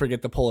say when I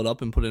forget to pull it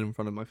up and put it in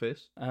front of my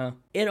face.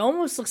 It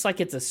almost looks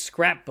like it's a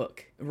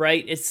scrapbook,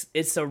 right?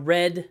 It's a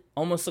red,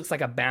 almost looks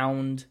like a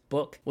bound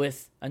book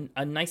with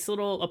a nice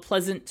little, a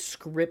pleasant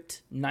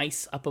script,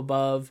 nice up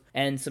above,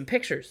 and some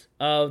pictures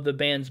of the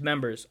band's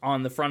members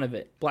on the front of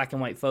it. Black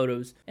and white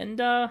photos.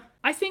 And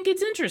I think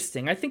it's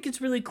interesting. I think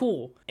it's really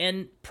cool.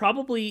 And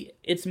probably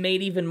it's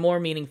made even more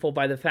meaningful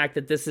by the fact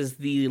that this is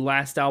the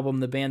last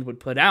album the band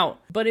would put out.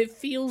 But it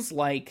feels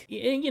like,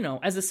 you know,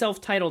 as a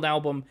self-titled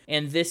album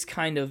and this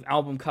kind of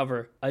album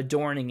cover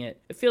adorning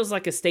it, it feels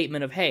like a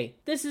statement of, hey,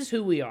 this is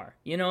who we are.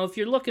 You know, if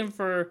you're looking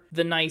for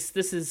the Nice,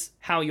 this is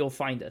how you'll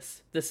find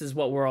us. This is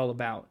what we're all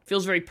about.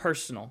 Feels very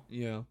personal.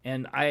 Yeah.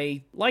 And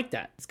I like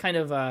that. It's kind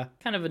of a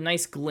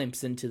nice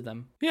glimpse into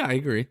them. Yeah, I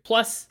agree.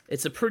 Plus,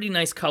 it's a pretty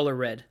nice color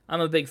red.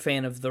 I'm a big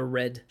fan of the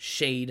red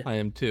shade. I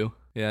am too.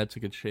 Yeah, it's a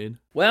good shade.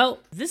 Well,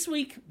 this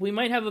week we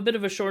might have a bit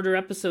of a shorter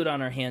episode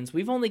on our hands.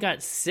 We've only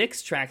got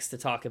 6 tracks to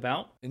talk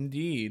about.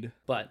 Indeed.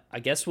 But I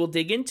guess we'll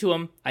dig into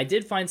them. I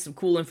did find some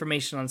cool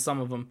information on some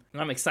of them,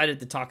 and I'm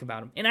excited to talk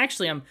about them. And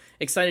actually, I'm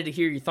excited to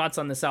hear your thoughts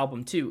on this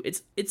album, too.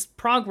 It's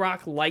prog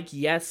rock like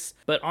Yes,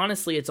 but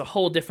honestly, it's a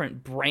whole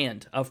different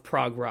brand of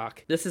prog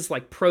rock. This is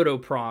like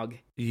proto-prog.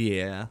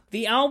 Yeah.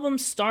 The album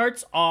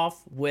starts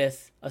off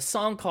with a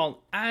song called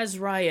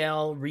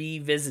Azrael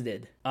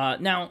Revisited.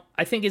 Now,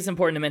 I think it's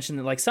important to mention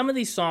that like some of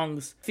these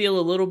songs feel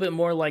a little bit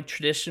more like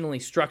traditionally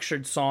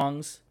structured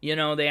songs. You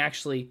know, they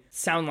actually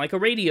sound like a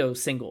radio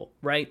single,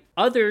 right?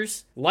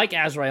 Others, like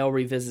Azrael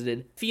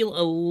Revisited, feel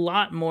a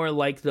lot more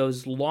like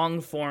those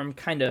long-form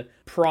kind of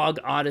prog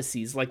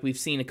odysseys like we've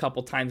seen a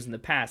couple times in the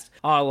past,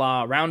 a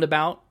la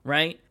Roundabout,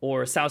 right?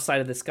 Or South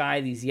Side of the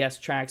Sky, these Yes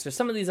tracks, or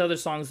some of these other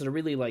songs that are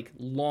really like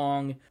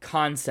long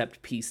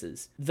concept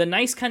pieces. The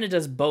Nice kind of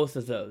does both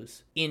of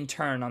those in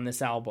turn on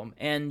this album.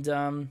 And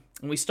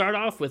we start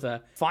off with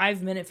a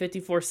 5-minute,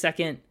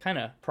 54-second kind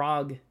of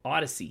prog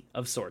odyssey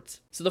of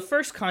sorts. So the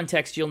first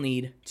context you'll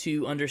need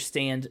to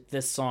understand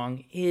this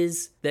song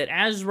is that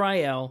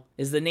Azrael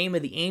is the name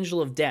of the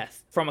angel of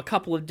death from a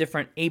couple of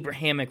different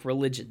Abrahamic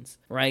religions,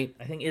 right?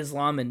 I think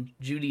Islam and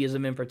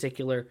Judaism in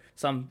particular,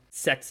 some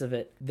sects of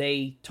it,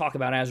 they talk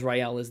about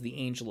Azrael as the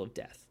angel of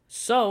death.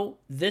 So,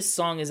 this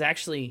song is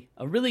actually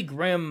a really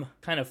grim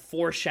kind of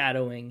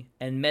foreshadowing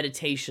and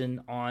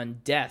meditation on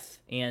death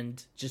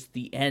and just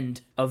the end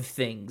of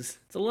things.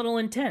 It's a little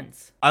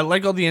intense. I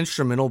like all the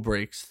instrumental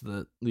breaks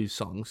that these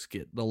songs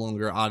get, the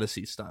longer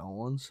Odyssey style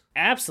ones.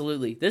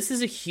 Absolutely. This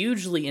is a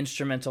hugely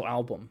instrumental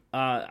album.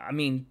 I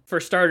mean,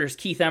 for starters,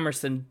 Keith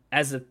Emerson,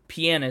 as a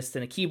pianist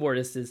and a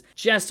keyboardist, is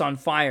just on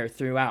fire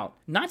throughout.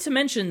 Not to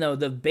mention, though,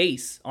 the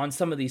bass on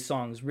some of these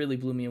songs really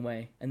blew me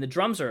away. And the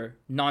drums are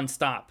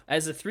nonstop.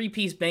 As a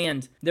 3-piece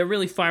band, they're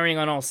really firing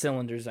on all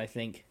cylinders, I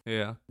think.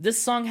 Yeah.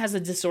 This song has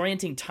a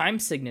disorienting time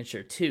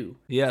signature, too.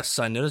 Yes,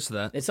 I noticed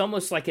that. It's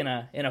almost like in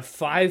a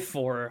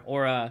 5/4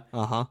 or a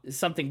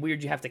something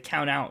weird you have to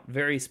count out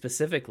very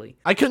specifically.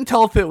 I couldn't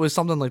tell if it was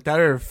something like that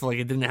or if like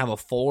it didn't have a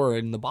 4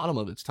 in the bottom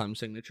of its time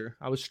signature.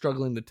 I was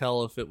struggling to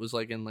tell if it was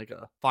like in like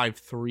a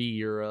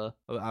 5/3 or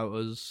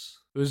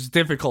It was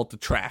difficult to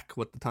track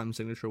what the time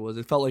signature was.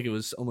 It felt like it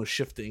was almost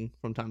shifting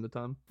from time to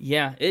time.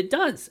 Yeah, it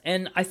does.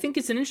 And I think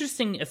it's an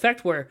interesting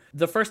effect where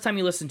the first time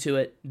you listen to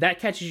it, that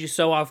catches you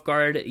so off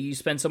guard. You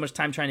spend so much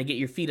time trying to get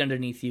your feet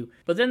underneath you.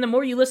 But then the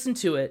more you listen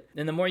to it,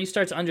 and the more you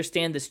start to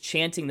understand this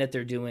chanting that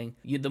they're doing,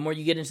 the more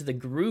you get into the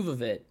groove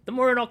of it, the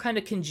more it all kind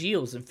of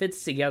congeals and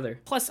fits together.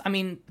 Plus, I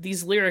mean,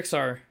 these lyrics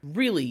are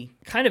really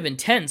kind of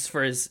intense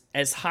for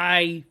as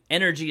high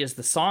energy as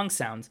the song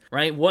sounds,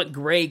 right? What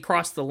gray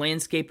crossed the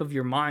landscape of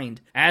your mind?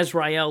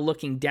 Azrael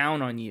looking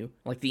down on you,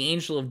 like the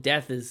angel of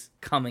death is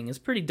coming. It's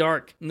pretty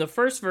dark. And the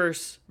first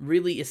verse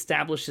really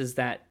establishes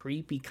that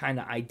creepy kind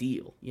of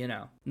ideal, you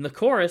know. And the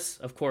chorus,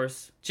 of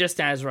course, just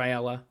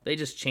Azraella. They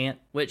just chant,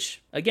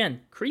 which,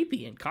 again,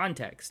 creepy in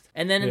context.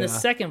 And then in the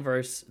second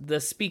verse, the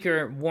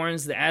speaker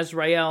warns that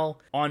Azrael,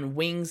 on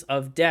wings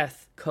of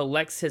death,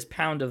 collects his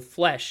pound of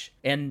flesh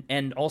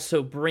and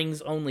also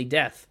brings only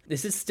death.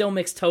 This is still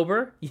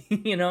Mixtober,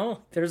 you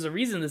know? There's a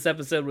reason this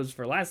episode was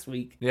for last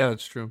week. Yeah,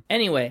 that's true.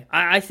 Anyway,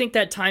 I think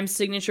that time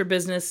signature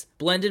business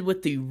blended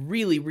with the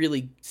really,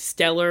 really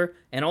stellar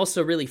and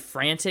also really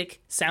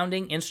frantic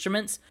sounding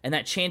instruments and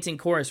that chanting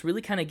chorus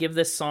really kind of give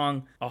this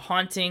song a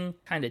haunting,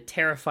 kind of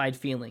terrified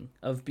feeling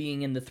of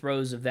being in the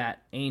throes of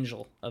that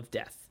angel of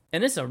death.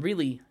 And it's a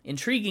really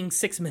intriguing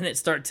 6-minute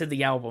start to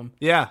the album.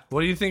 Yeah.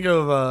 What do you think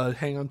of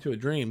Hang On to a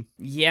Dream?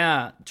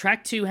 Yeah.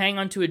 Track 2, Hang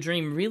On to a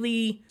Dream,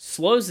 really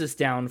slows us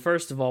down,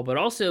 first of all, but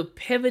also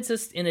pivots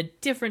us in a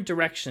different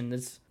direction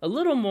that's a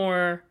little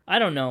more, I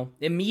don't know,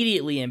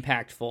 immediately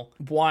impactful.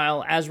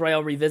 While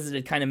Azrael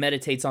Revisited kind of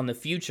meditates on the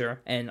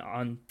future and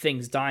on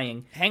things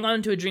dying, Hang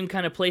On to a Dream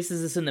kind of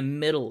places us in the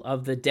middle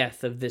of the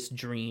death of this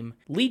dream.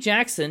 Lee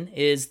Jackson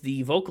is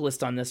the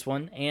vocalist on this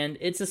one, and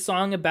it's a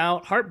song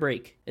about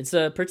heartbreak. It's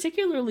a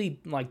particularly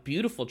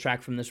beautiful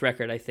track from this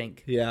record, I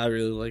think. Yeah, I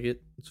really like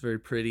it. It's very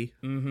pretty.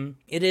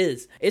 It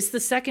is. It's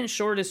the second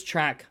shortest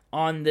track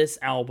on this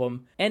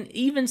album, and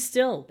even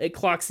still, it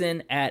clocks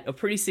in at a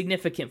pretty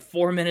significant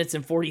 4 minutes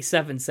and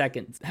 47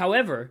 seconds.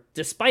 However,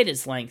 despite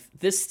its length,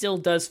 this still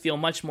does feel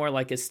much more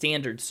like a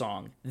standard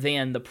song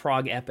than the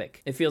prog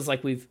epic. It feels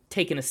like we've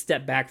taken a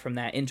step back from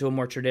that into a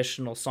more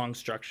traditional song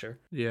structure.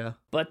 Yeah.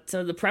 But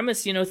the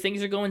premise,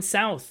 things are going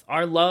south.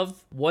 Our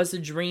love was a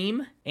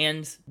dream,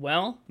 and,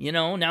 well,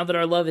 now that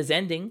our love is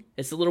ending,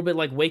 it's a little bit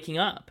like waking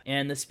up,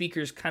 and the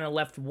speaker's kind of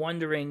left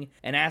wondering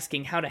and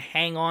asking how to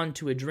hang on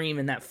to a dream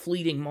in that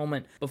fleeting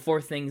moment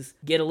before things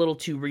get a little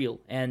too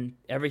real and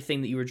everything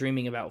that you were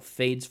dreaming about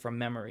fades from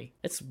memory.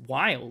 It's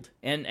wild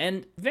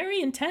and very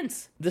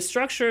intense. The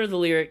structure of the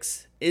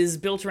lyrics is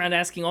built around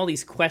asking all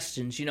these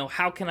questions.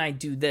 How can I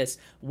do this?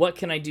 What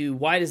can I do?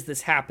 Why does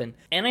this happen?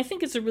 And I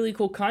think it's a really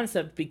cool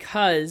concept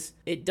because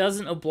it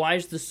doesn't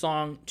oblige the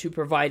song to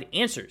provide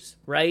answers,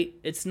 right?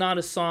 It's not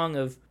a song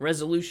of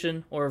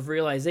resolution or of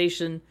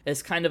realization.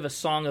 It's kind of a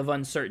song of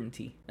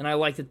uncertainty. And I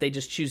like that they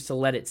just choose to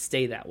let it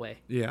stay that way.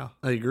 Yeah,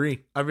 I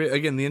agree.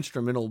 Again, the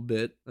instrumental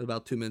bit,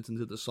 about 2 minutes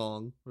into the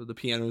song, where the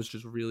pianos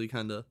just really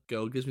kind of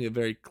go, gives me a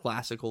very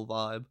classical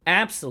vibe.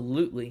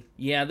 Absolutely.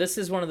 Yeah, this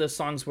is one of those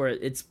songs where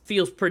it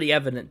feels pretty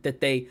evident that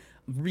they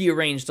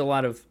rearranged a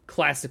lot of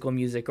classical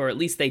music, or at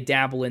least they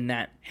dabble in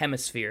that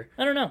hemisphere.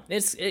 I don't know.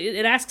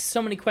 It asks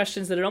so many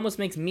questions that it almost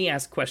makes me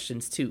ask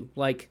questions too.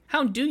 Like,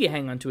 how do you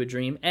hang on to a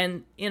dream?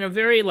 And in a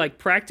very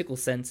practical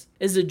sense,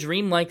 is a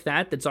dream like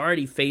that's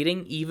already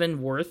fading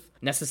even worth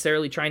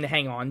necessarily trying to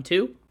hang on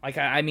to?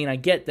 I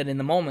get that in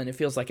the moment it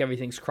feels like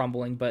everything's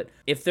crumbling, but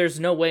if there's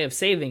no way of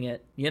saving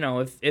it,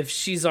 if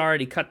she's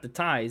already cut the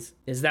ties,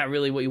 is that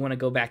really what you want to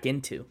go back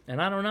into?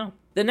 And I don't know.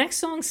 The next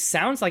song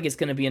sounds like it's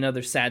going to be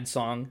another sad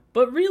song,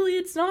 but really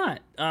it's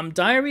not.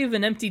 Diary of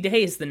an Empty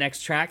Day is the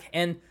next track,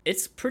 and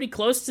it's pretty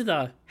close to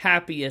the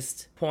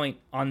happiest point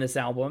on this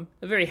album.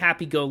 A very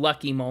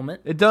happy-go-lucky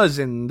moment. It does,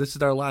 and this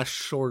is our last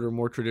shorter,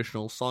 more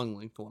traditional song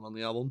length one on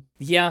the album.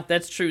 Yeah,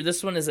 that's true.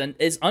 This one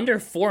is under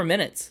 4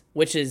 minutes,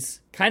 which is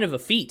kind of a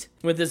feat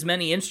with as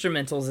many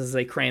instrumentals as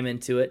they cram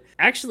into it.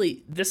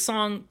 Actually, this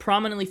song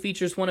prominently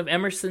features one of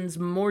Emerson's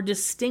more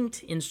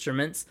distinct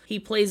instruments. He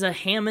plays a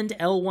Hammond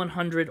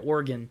L100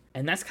 organ,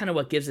 and that's kind of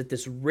what gives it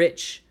this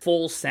rich,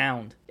 full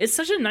sound. It's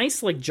such a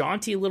nice,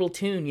 jaunty little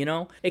tune,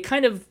 It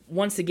kind of,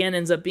 once again,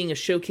 ends up being a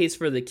showcase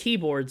for the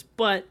keyboards,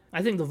 but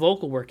I think the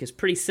vocal work is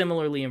pretty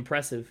similarly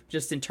impressive,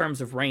 just in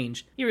terms of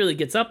range. He really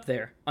gets up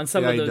there on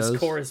some of those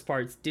chorus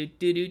parts.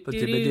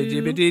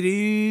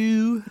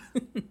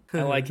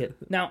 I like it.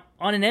 Now,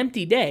 on an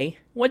empty day,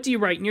 what do you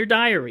write in your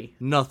diary?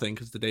 Nothing,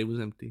 because the day was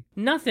empty.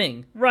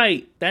 Nothing.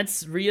 Right.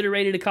 That's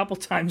reiterated a couple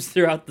times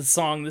throughout the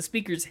song. The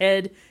speaker's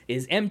head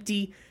is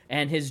empty,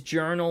 and his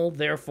journal,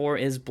 therefore,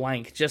 is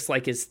blank, just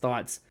like his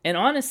thoughts. And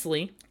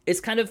honestly, it's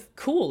kind of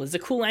cool. It's a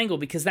cool angle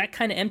because that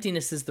kind of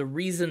emptiness is the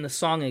reason the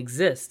song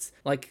exists.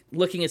 Like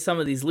looking at some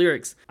of these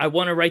lyrics, I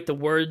want to write the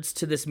words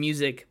to this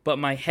music, but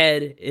my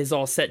head is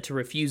all set to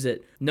refuse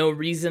it. No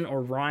reason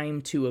or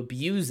rhyme to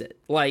abuse it.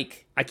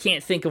 Like, I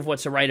can't think of what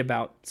to write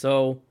about,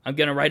 so I'm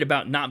going to write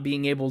about not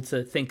being able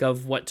to think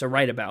of what to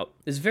write about.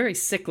 It's very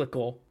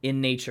cyclical in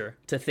nature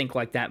to think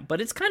like that, but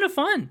it's kind of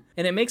fun,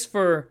 and it makes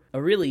for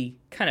a really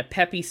kind of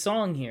peppy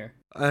song here.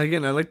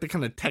 Again, I like the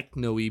kind of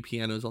techno-y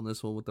pianos on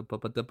this one with the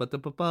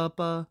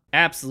ba-ba-da-ba-da-ba-ba.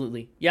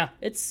 Absolutely. Yeah,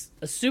 it's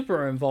a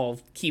super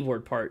involved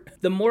keyboard part.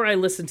 The more I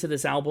listen to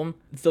this album,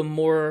 the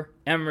more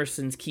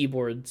Emerson's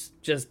keyboards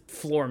just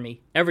floor me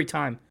every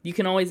time. You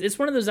can always, it's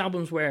one of those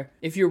albums where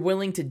if you're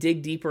willing to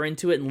dig deeper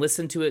into it and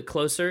listen to it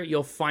closer,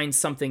 you'll find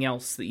something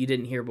else that you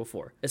didn't hear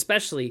before,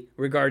 especially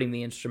regarding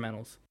the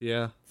instrumentals.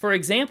 Yeah. For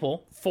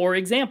example,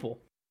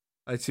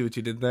 I see what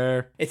you did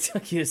there. it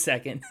took you a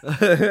second.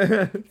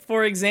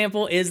 For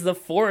example, is the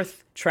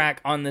fourth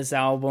track on this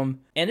album,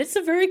 and it's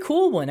a very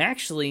cool one,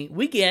 actually.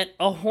 We get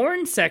a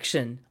horn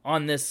section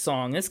on this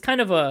song. It's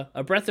kind of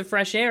a breath of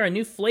fresh air, a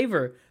new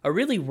flavor, a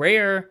really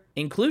rare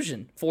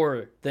inclusion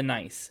for The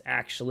Nice,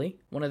 actually.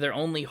 One of their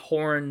only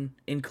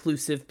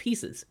horn-inclusive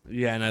pieces.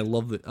 Yeah, and I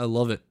love it.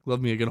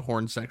 Love me a good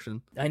horn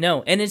section. I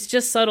know, and it's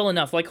just subtle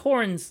enough. Like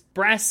horns,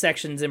 brass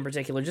sections in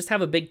particular, just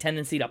have a big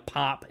tendency to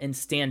pop and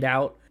stand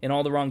out in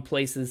all the wrong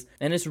places,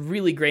 and it's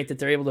really great that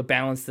they're able to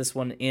balance this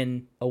one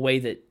in a way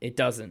that it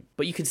doesn't.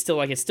 But you can still,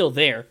 like, it's still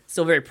there,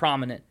 still very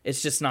prominent.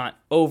 It's just not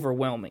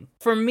overwhelming.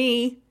 For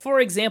me, for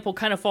example,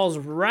 kind of falls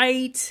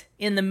right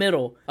in the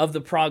middle of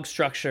the prog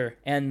structure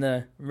and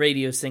the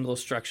radio single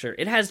structure.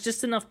 It has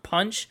just enough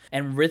punch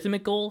and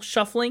rhythmical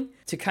shuffling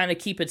to kind of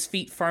keep its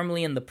feet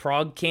firmly in the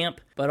prog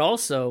camp, but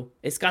also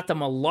it's got the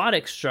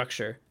melodic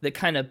structure that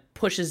kind of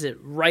pushes it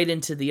right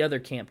into the other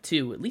camp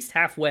too, at least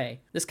halfway.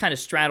 This kind of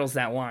straddles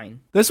that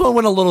line. This one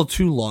went a little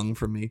too long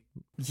for me.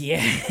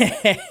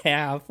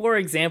 Yeah, for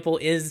example,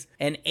 is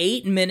an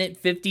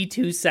 8-minute,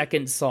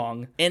 52-second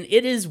song, and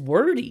it is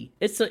wordy.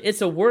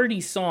 It's a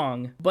wordy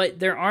song, but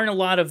there aren't a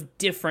lot of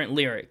different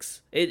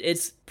lyrics.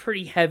 It's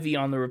pretty heavy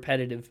on the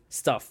repetitive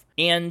stuff.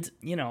 And,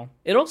 you know,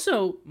 it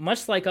also,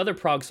 much like other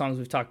prog songs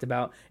we've talked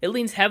about, it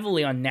leans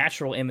heavily on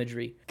natural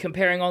imagery,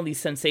 comparing all these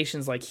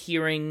sensations like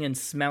hearing and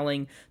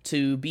smelling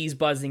to bees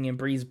buzzing and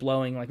breeze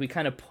blowing. Like, we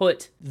kind of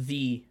put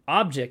the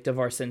object of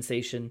our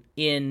sensation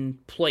in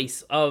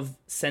place of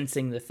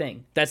sensing the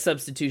thing. That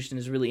substitution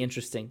is really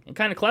interesting and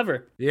kind of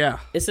clever. Yeah.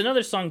 It's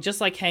another song just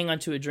like Hang On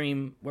to a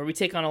Dream, where we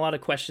take on a lot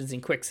of questions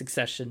in quick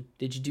succession.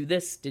 Did you do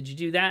this? Did you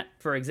do that?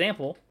 For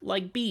example,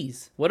 like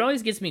bees. What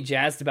always gets me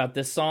jazzed about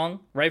this song,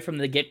 right from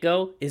the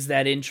get-go, is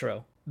that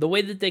intro. The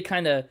way that they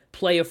kind of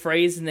play a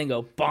phrase and then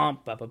go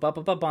bump, bump, bump, bump,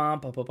 bump,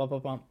 bump, bump,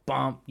 bump, bump,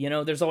 bump. You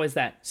know, there's always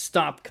that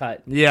stop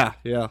cut. Yeah.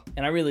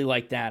 And I really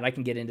like that. I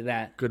can get into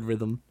that. Good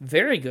rhythm.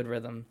 Very good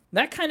rhythm.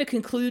 That kind of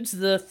concludes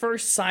the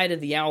first side of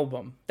the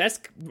album. That's,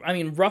 I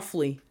mean,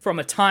 roughly, from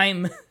a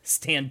time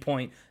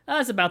standpoint,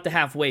 that's about the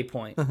halfway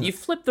point. You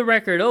flip the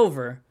record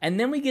over, and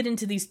then we get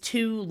into these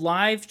two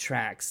live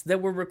tracks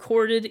that were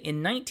recorded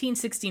in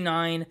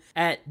 1969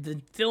 at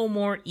the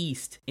Fillmore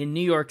East in New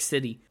York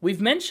City.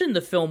 We've mentioned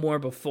the Fillmore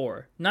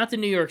before, not the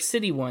New York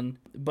City one,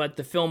 but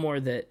the Fillmore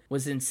that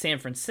was in San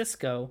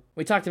Francisco.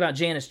 We talked about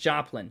Janis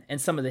Joplin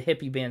and some of the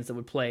hippie bands that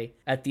would play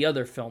at the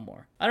other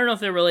Fillmore. I don't know if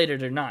they're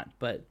related or not,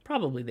 but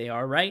probably they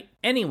are, right?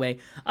 Anyway,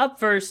 up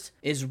first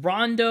is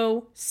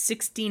Rondo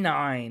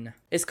 69.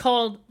 It's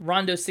called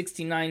Rondo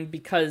 69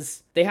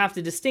 because they have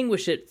to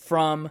distinguish it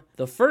from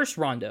the first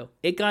Rondo.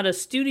 It got a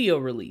studio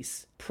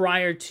release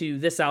prior to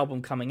this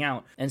album coming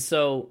out, and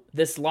so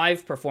this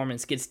live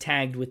performance gets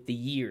tagged with the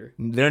year.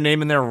 They're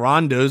naming their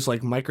Rondos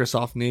like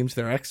Microsoft names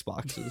their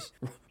Xboxes.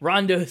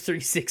 Rondo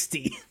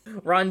 360.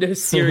 Rondo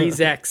Series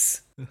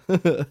X.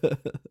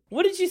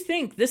 What did you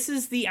think? This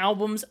is the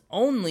album's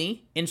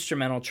only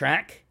instrumental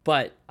track,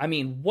 but, I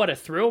mean, what a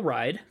thrill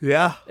ride.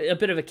 Yeah. A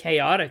bit of a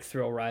chaotic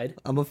thrill ride.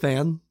 I'm a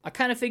fan. I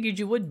kind of figured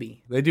you would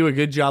be. They do a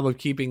good job of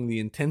keeping the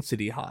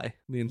intensity high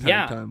the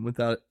entire time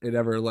without it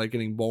ever, like,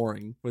 getting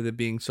boring with it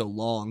being so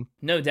long.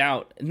 No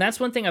doubt. And that's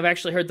one thing I've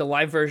actually heard the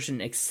live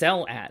version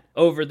excel at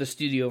over the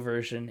studio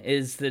version,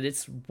 is that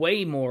it's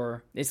way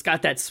more, it's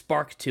got that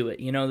spark to it,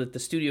 you know, that the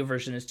studio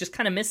version is just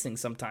kind of missing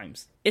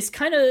sometimes. It's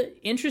kind of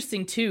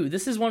interesting, too.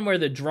 This is one where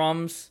the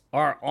drums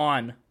are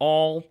on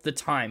all the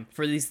time.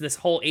 For this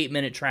whole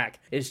 8-minute track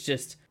is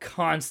just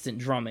constant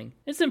drumming.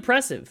 It's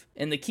impressive.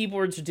 And the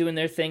keyboards are doing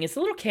their thing. It's a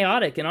little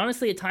chaotic and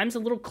honestly at times a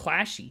little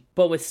clashy,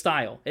 but with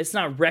style. It's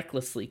not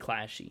recklessly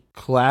clashy.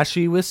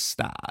 Clashy with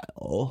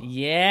style.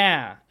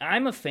 Yeah,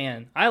 I'm a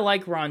fan. I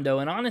like Rondo,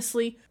 and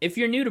honestly, if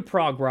you're new to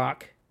prog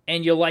rock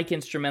and you like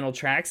instrumental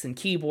tracks and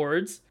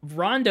keyboards,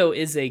 Rondo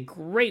is a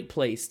great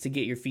place to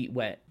get your feet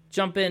wet.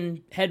 Jump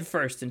in head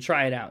first and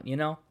try it out, you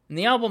know? And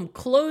the album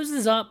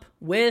closes up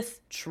with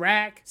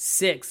track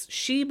 6,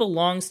 She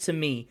Belongs to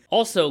Me,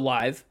 also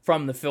live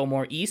from the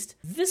Fillmore East.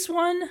 This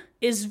one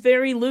is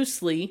very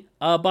loosely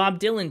a Bob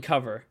Dylan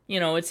cover.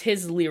 You know, it's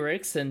his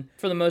lyrics and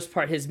for the most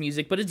part his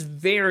music, but it's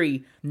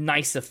very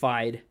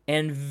niceified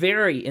and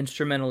very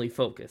instrumentally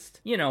focused.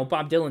 You know,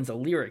 Bob Dylan's a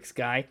lyrics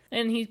guy,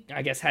 and he,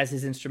 I guess, has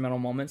his instrumental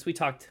moments. We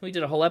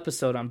did a whole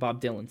episode on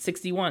Bob Dylan,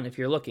 61 if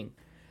you're looking.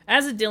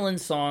 As a Dylan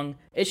song,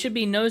 it should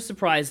be no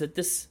surprise that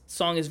this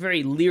song is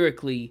very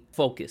lyrically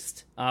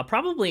focused.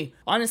 Probably,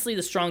 honestly,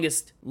 the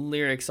strongest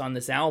lyrics on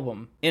this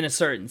album, in a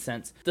certain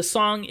sense. The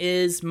song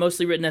is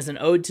mostly written as an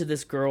ode to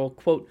this girl,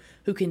 quote,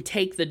 who can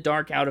take the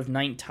dark out of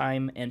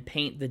nighttime and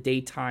paint the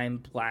daytime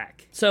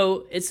black.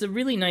 So it's a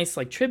really nice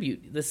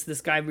tribute.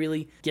 This guy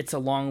really gets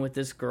along with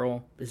this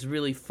girl, is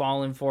really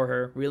falling for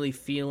her, really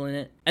feeling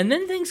it. And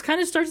then things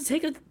kind of start to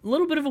take a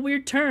little bit of a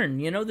weird turn.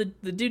 You know, the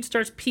dude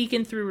starts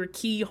peeking through her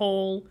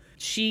keyhole.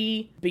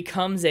 She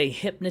becomes a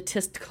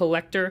hypnotist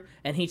collector,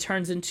 and he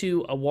turns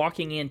into a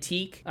walking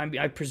antique,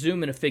 I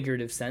presume in a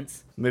figurative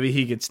sense. Maybe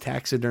he gets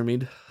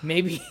taxidermied.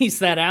 Maybe he's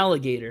that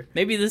alligator.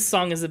 Maybe this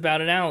song is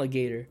about an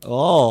alligator.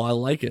 Oh, I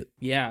like it.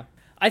 Yeah.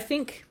 I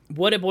think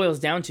what it boils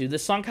down to,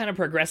 this song kind of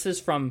progresses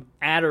from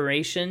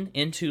adoration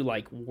into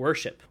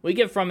worship. We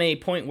get from a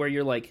point where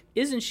you're like,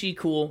 isn't she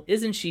cool?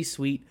 Isn't she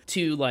sweet?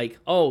 To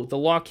oh, the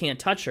law can't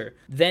touch her.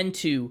 Then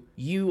to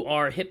you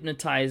are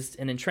hypnotized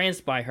and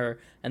entranced by her.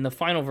 And the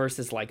final verse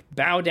is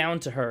bow down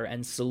to her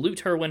and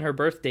salute her when her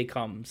birthday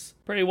comes.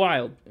 Pretty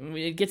wild.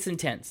 It gets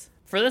intense.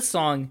 For this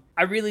song,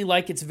 I really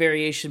like its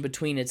variation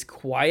between its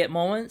quiet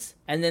moments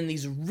and then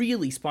these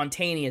really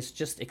spontaneous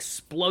just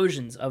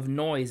explosions of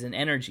noise and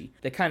energy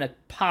that kind of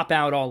pop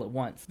out all at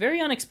once.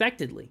 Very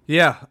unexpectedly.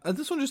 Yeah,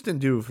 this one just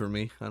didn't do it for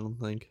me, I don't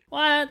think.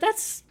 Well,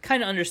 that's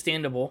kind of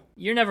understandable.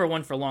 You're never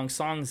one for long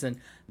songs, and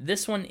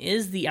this one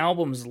is the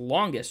album's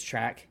longest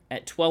track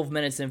at 12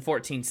 minutes and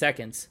 14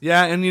 seconds.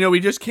 Yeah, and we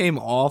just came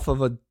off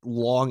of a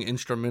long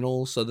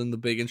instrumental, so then the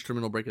big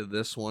instrumental break of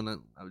this one,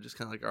 I was just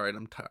kind of all right,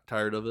 I'm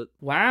tired of it.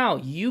 Wow,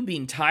 you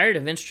being tired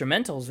of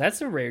instrumentals,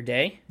 that's a rare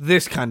day.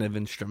 This kind of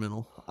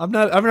instrumental. I've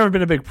never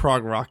been a big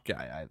prog rock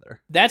guy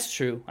either. That's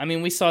true. I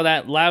mean, we saw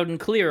that loud and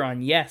clear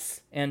on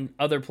Yes and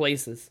other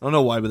places. I don't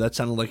know why, but that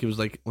sounded like it was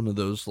one of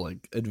those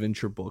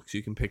adventure books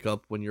you can pick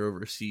up when you're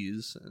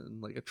overseas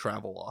and a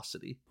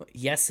Travelocity.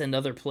 Yes and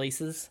other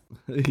places?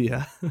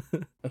 Yeah.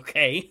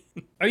 Okay.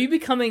 Are you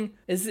becoming,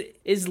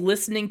 is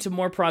listening to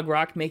more prog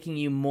rock making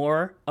you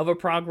more of a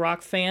prog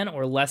rock fan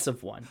or less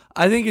of one?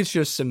 I think it's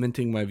just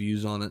cementing my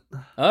views on it.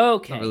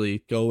 Okay. Not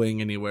really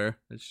going anywhere.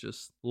 It's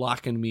just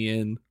locking me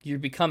in. You're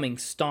becoming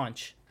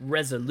staunch,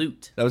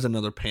 resolute. That was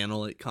another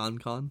panel at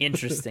ConCon.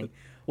 Interesting.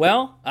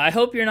 Well, I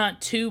hope you're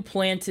not too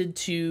planted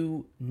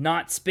to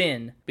not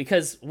spin,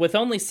 because with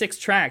only 6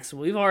 tracks,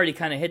 we've already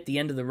kind of hit the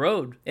end of the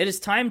road. It is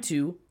time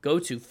to go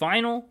to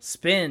final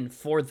spin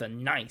for the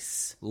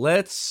nice.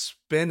 Let's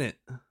spin it.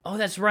 Oh,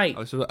 that's right.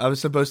 I was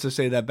supposed to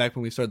say that back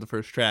when we started the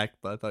first track,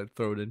 but I thought I'd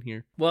throw it in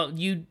here. Well,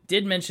 you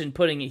did mention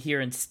putting it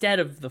here instead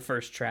of the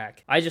first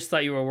track. I just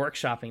thought you were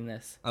workshopping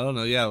this. I don't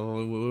know. Yeah,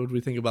 what would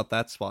we think about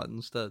that spot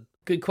instead?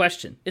 Good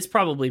question. It's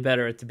probably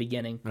better at the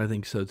beginning. I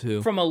think so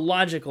too. From a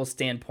logical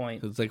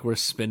standpoint. It's we're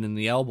spinning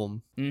the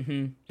album.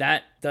 Mm-hmm.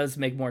 That does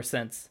make more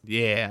sense.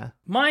 Yeah.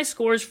 My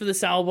scores for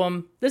this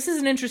album, this is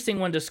an interesting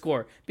one to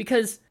score,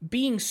 because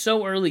being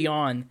so early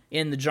on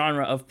in the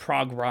genre of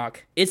prog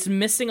rock, it's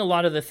missing a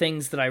lot of the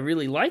things that I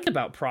really like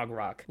about prog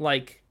rock.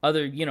 Like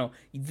other, the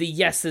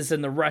Yeses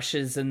and the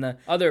Rushes and the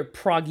other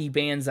proggy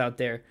bands out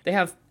there. They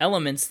have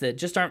elements that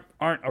just aren't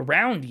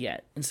around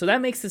yet. And so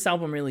that makes this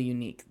album really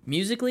unique.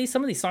 Musically,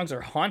 some of these songs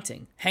are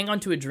haunting. Hang On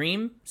to a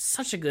Dream,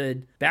 such a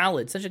good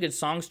ballad, such a good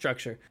song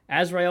structure.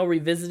 Azrael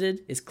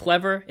Revisited is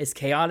clever, it's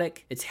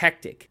chaotic, it's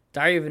hectic.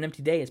 Diary of an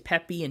Empty Day is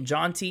peppy and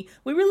jaunty.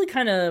 We really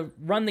kind of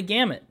run the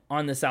gamut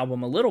on this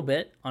album a little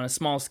bit, on a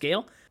small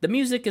scale. The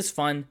music is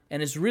fun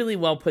and is really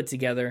well put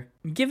together.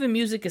 I'm giving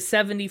music a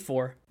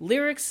 74.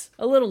 Lyrics,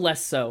 a little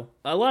less so.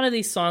 A lot of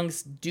these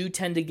songs do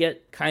tend to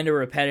get kind of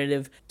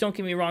repetitive. Don't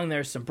get me wrong,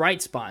 there are some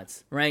bright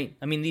spots, right?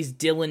 I mean, these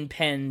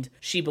Dylan-penned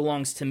She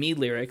Belongs to Me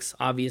lyrics,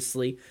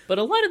 obviously. But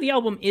a lot of the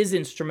album is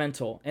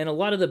instrumental, and a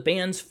lot of the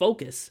band's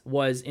focus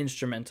was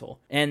instrumental.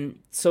 And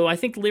so I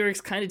think the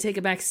lyrics kind of take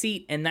a back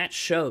seat, and that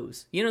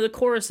shows. The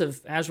chorus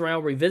of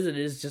Azrael Revisited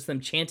is just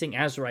them chanting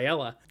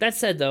Azraella. That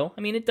said, though,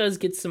 I mean, it does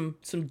get some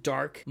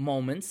dark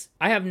moments.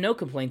 I have no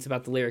complaints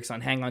about the lyrics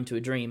on Hang On to a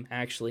Dream,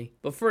 actually.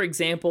 But for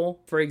example,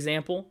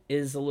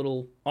 is a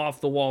little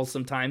off the wall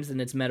sometimes in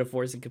its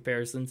metaphors and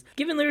comparisons.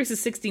 Given lyrics is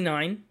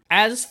 69.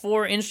 As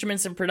for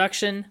instruments and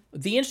production,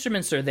 the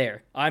instruments are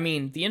there. I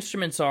mean, the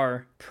instruments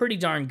are pretty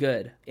darn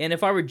good. And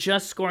if I were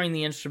just scoring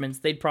the instruments,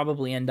 they'd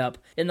probably end up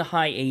in the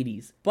high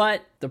 80s.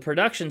 But the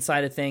production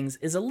side of things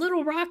is a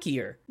little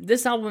rockier.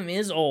 This album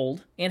is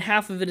old, and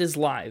half of it is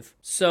live.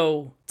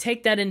 So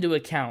take that into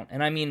account,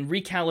 and I mean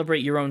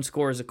recalibrate your own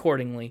scores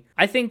accordingly.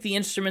 I think the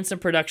instruments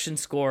and production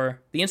score,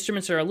 the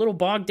instruments are a little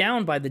bogged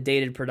down by the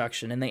dated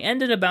production, and they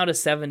end at about a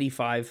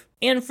 75.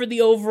 And for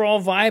the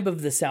overall vibe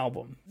of this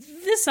album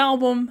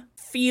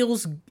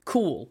feels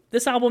cool.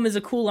 This album is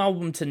a cool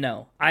album to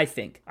know, I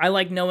think. I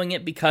like knowing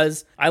it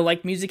because I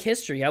like music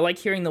history. I like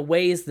hearing the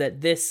ways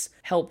that this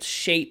helped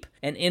shape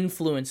and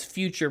influence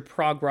future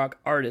prog rock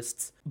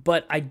artists.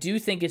 But I do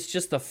think it's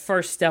just the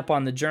first step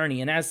on the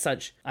journey, and as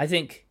such, I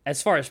think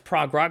as far as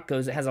prog rock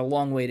goes, it has a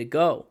long way to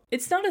go.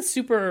 It's not a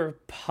super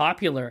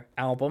popular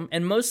album,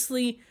 and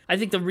mostly I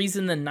think the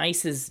reason The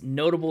Nice is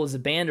notable as a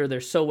band, or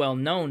they're so well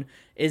known,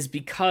 is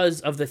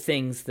because of the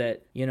things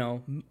that,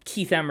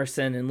 Keith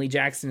Emerson and Lee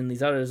Jackson and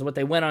these others, what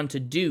they went on to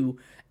do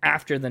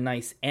after The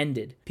Nice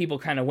ended. People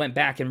kind of went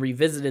back and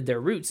revisited their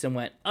roots and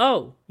went,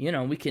 oh,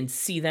 we can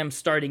see them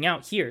starting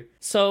out here.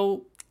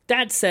 So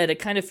that said, it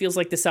kind of feels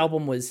like this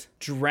album was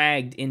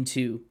dragged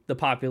into the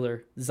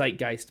popular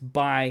zeitgeist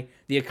by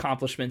the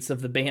accomplishments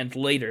of the band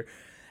later.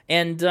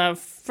 And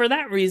for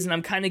that reason,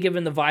 I'm kind of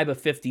giving the vibe of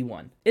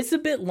 51. It's a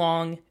bit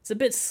long, it's a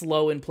bit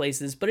slow in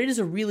places, but it is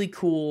a really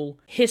cool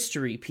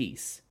history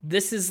piece.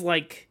 This is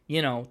like,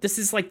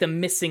 the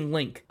missing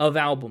link of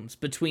albums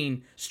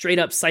between straight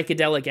up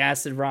psychedelic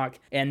acid rock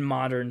and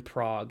modern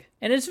prog.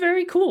 And it's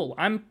very cool.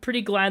 I'm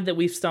pretty glad that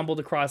we've stumbled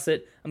across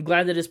it. I'm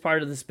glad that it's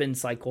part of the spin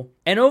cycle.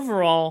 And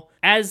overall,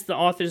 as the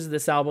authors of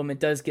this album, it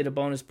does get a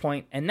bonus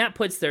point, and that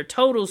puts their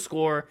total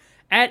score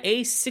at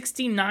a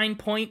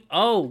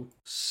 69.0.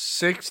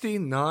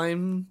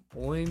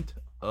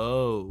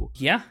 69.0.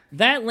 Yeah,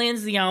 that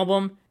lands the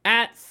album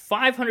at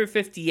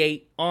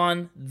 558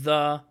 on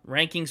the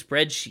ranking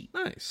spreadsheet.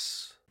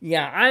 Nice.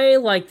 Yeah, I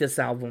like this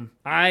album.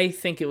 I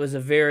think it was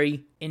a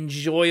very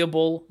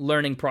enjoyable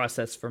learning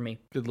process for me.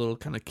 Good little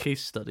kind of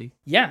case study.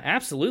 Yeah,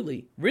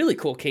 absolutely. Really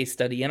cool case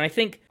study. And I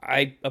think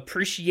I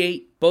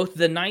appreciate both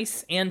The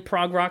Nice and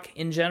prog rock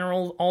in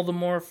general all the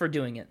more for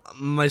doing it.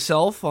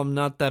 Myself, I'm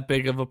not that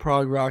big of a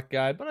prog rock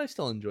guy, but I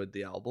still enjoyed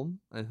the album,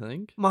 I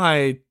think.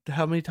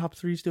 How many top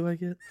threes do I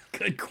get?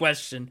 Good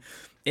question.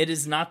 It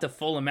is not the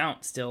full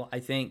amount still, I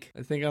think.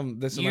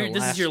 This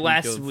is your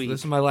last week.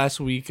 This is my last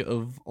week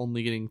of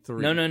only getting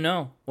 3.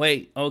 No.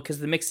 Wait. Oh, because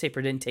the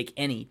mixtaper didn't take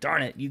any.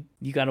 Darn it. You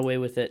got away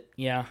with it.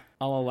 Yeah,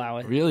 I'll allow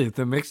it. Really?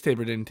 The mixtaper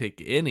didn't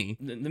take any?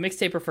 The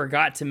mixtaper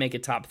forgot to make a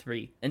top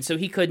 3. And so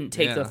he couldn't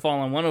take the fall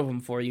on one of them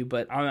for you,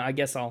 but I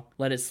guess I'll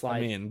let it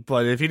slide. I mean,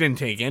 but if he didn't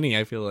take any,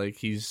 I feel like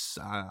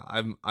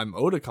I'm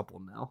owed a couple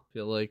now. I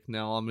feel like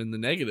now I'm in the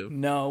negative.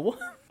 No.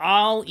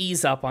 I'll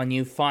ease up on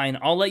you. Fine.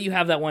 I'll let you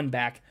have that one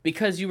back.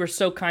 Because you were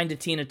so kind to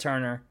Tina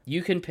Turner,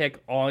 you can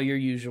pick all your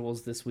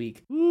usuals this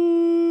week.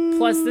 Woo.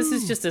 Plus, this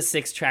is just a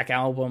 6-track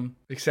album.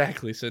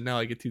 Exactly. So now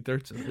I get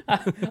 2/3 of it.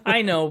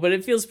 I know, but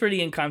it feels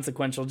pretty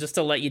inconsequential just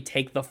to let you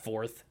take the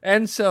 4th.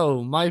 And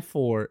so my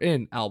 4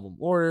 in album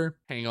order: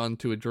 Hang On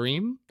to a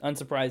Dream,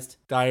 Unsurprised.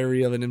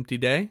 Diary of an Empty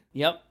Day,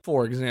 Yep.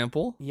 for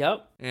example.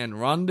 Yep. And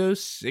Rondo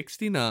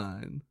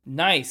 69.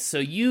 Nice. So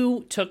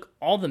you took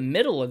all the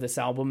middle of this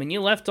album and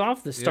you left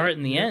off the start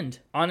and the end.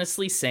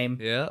 Honestly, same.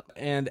 Yeah.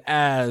 And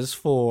as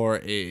for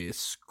a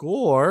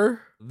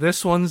score,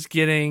 this one's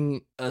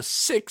getting a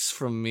 6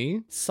 from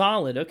me.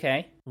 Solid.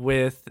 Okay.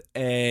 With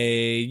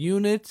a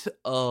unit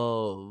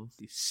of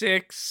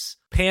 6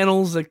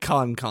 panels at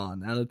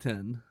ConCon out of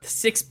 10.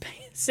 6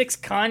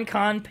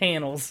 ConCon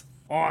panels.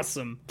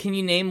 Awesome. Can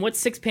you name what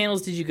 6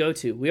 panels did you go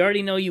to? We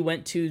already know you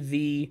went to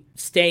the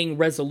Staying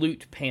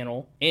Resolute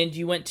panel, and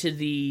you went to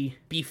the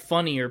Be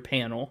Funnier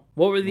panel.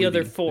 What were the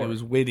other 4? It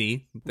was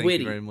Witty. Thank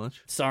you very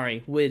much.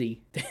 Sorry,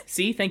 Witty.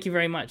 See, thank you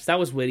very much. That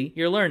was Witty.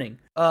 You're learning.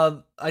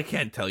 I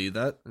can't tell you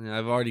that.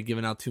 I've already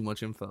given out too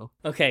much info.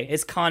 Okay,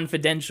 it's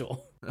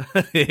confidential.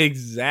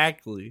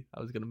 Exactly.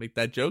 I was going to make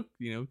that joke,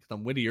 because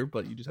I'm wittier,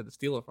 but you just had to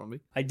steal it from me.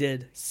 I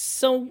did.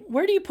 So,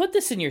 where do you put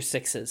this in your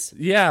 6s?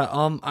 Yeah,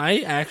 I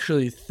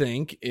actually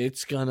think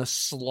it's going to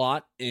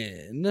slot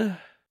in.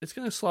 It's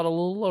going to slot a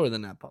little lower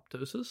than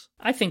Apoptosis.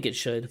 I think it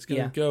should. It's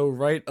going to go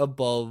right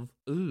above.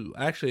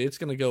 Actually, it's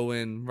going to go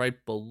in right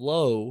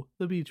below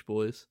the Beach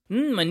Boys.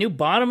 My new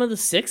bottom of the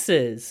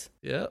 6s.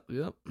 Yep.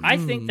 I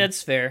think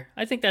that's fair.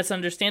 I think that's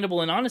understandable.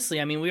 And honestly,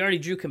 I mean, we already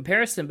drew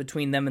comparison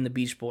between them and the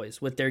Beach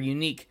Boys with their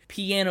unique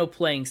piano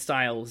playing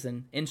styles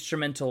and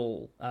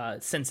instrumental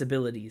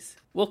sensibilities.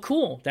 Well,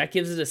 cool. That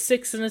gives it a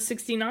 6 and a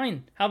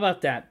 69. How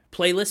about that?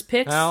 Playlist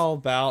picks? How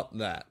about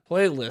that?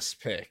 Playlist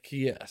pick,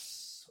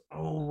 yes.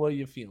 Oh, what are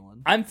you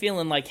feeling? I'm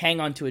feeling like Hang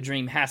On to a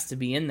Dream has to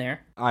be in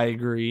there. I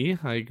agree.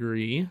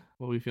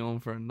 What are we feeling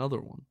for another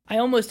one? I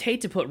almost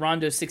hate to put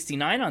Rondo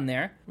 69 on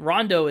there.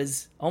 Rondo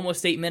is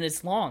almost 8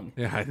 minutes long.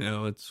 Yeah, I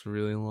know. It's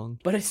really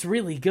long. But it's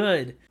really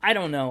good. I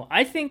don't know.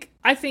 I think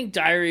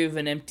Diary of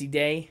an Empty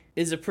Day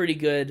is a pretty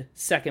good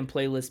second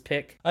playlist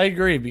pick. I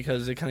agree,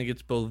 because it kind of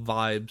gets both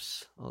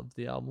vibes of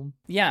the album.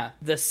 Yeah,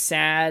 the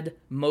sad,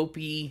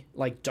 mopey,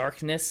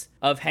 darkness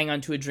of Hang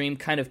On to a Dream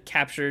kind of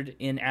captured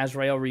in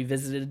Azrael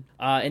Revisited.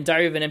 And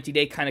Diary of an Empty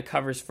Day kind of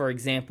covers, for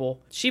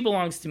example, She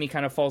Belongs to Me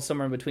kind of falls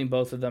somewhere in between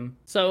both of them.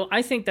 So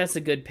I think that's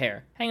a good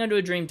pair. Hang On to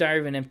a Dream, Diary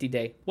of an Empty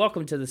Day.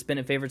 Welcome to the Spin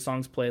It Favorite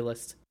Songs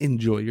playlist.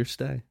 Enjoy your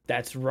stay.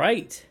 That's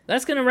right.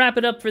 That's going to wrap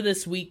it up for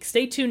this week.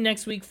 Stay tuned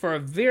next week for a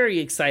very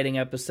exciting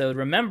episode.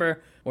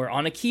 Remember, we're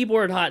on a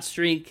keyboard hot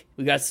streak.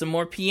 We got some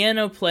more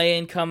piano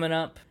playing coming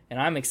up.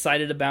 and I'm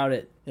excited about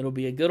it. It'll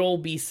be a good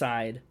old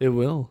B-side. It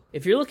will.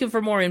 If you're looking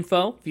for more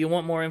info, if you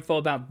want more info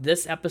about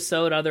this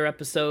episode, other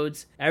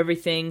episodes,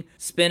 everything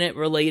Spin It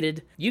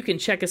related, you can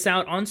check us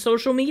out on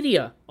social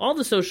media. All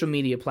the social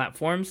media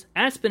platforms,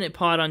 at Spin It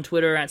Pod on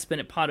Twitter, at Spin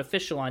It Pod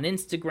Official on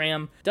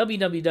Instagram,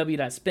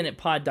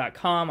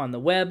 www.spinitpod.com on the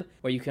web,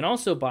 where you can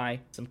also buy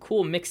some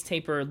cool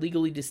Mixtaper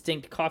legally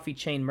distinct coffee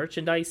chain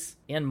merchandise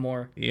and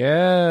more.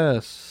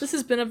 Yes. This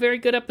has been a very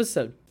good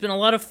episode. It's been a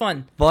lot of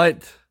fun.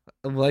 But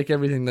like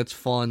everything that's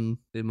fun,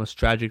 it must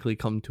tragically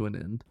come to an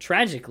end.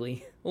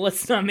 Tragically? Well,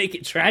 let's not make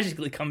it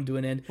tragically come to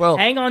an end. Well,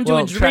 hang on to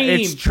a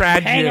dream. It's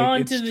tragic. Hang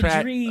on to the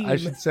dream. I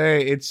should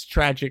say it's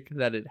tragic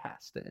that it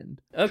has to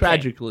end. Okay.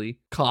 Tragically,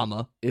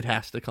 comma, it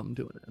has to come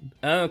to an end.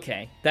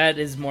 Okay, that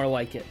is more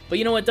like it. But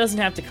you know what doesn't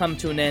have to come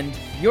to an end?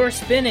 You're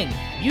spinning.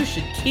 You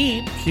should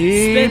keep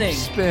spinning.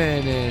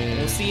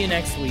 We'll see you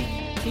next week.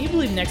 Can you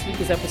believe next week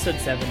is episode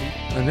 70?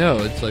 I know,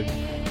 it's like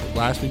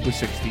last week was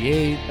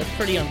 68. That's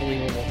pretty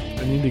unbelievable.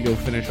 I need to go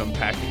finish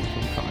unpacking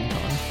from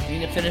Con-Con. You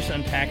need to finish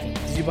unpacking.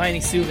 Did you buy any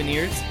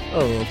souvenirs?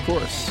 Oh, of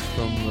course.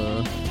 From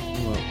the,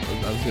 well,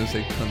 I was going to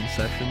say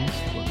concessions,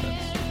 but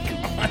that's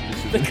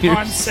The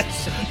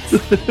concessions.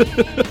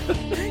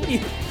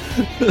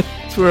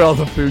 That's where all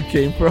the food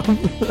came from.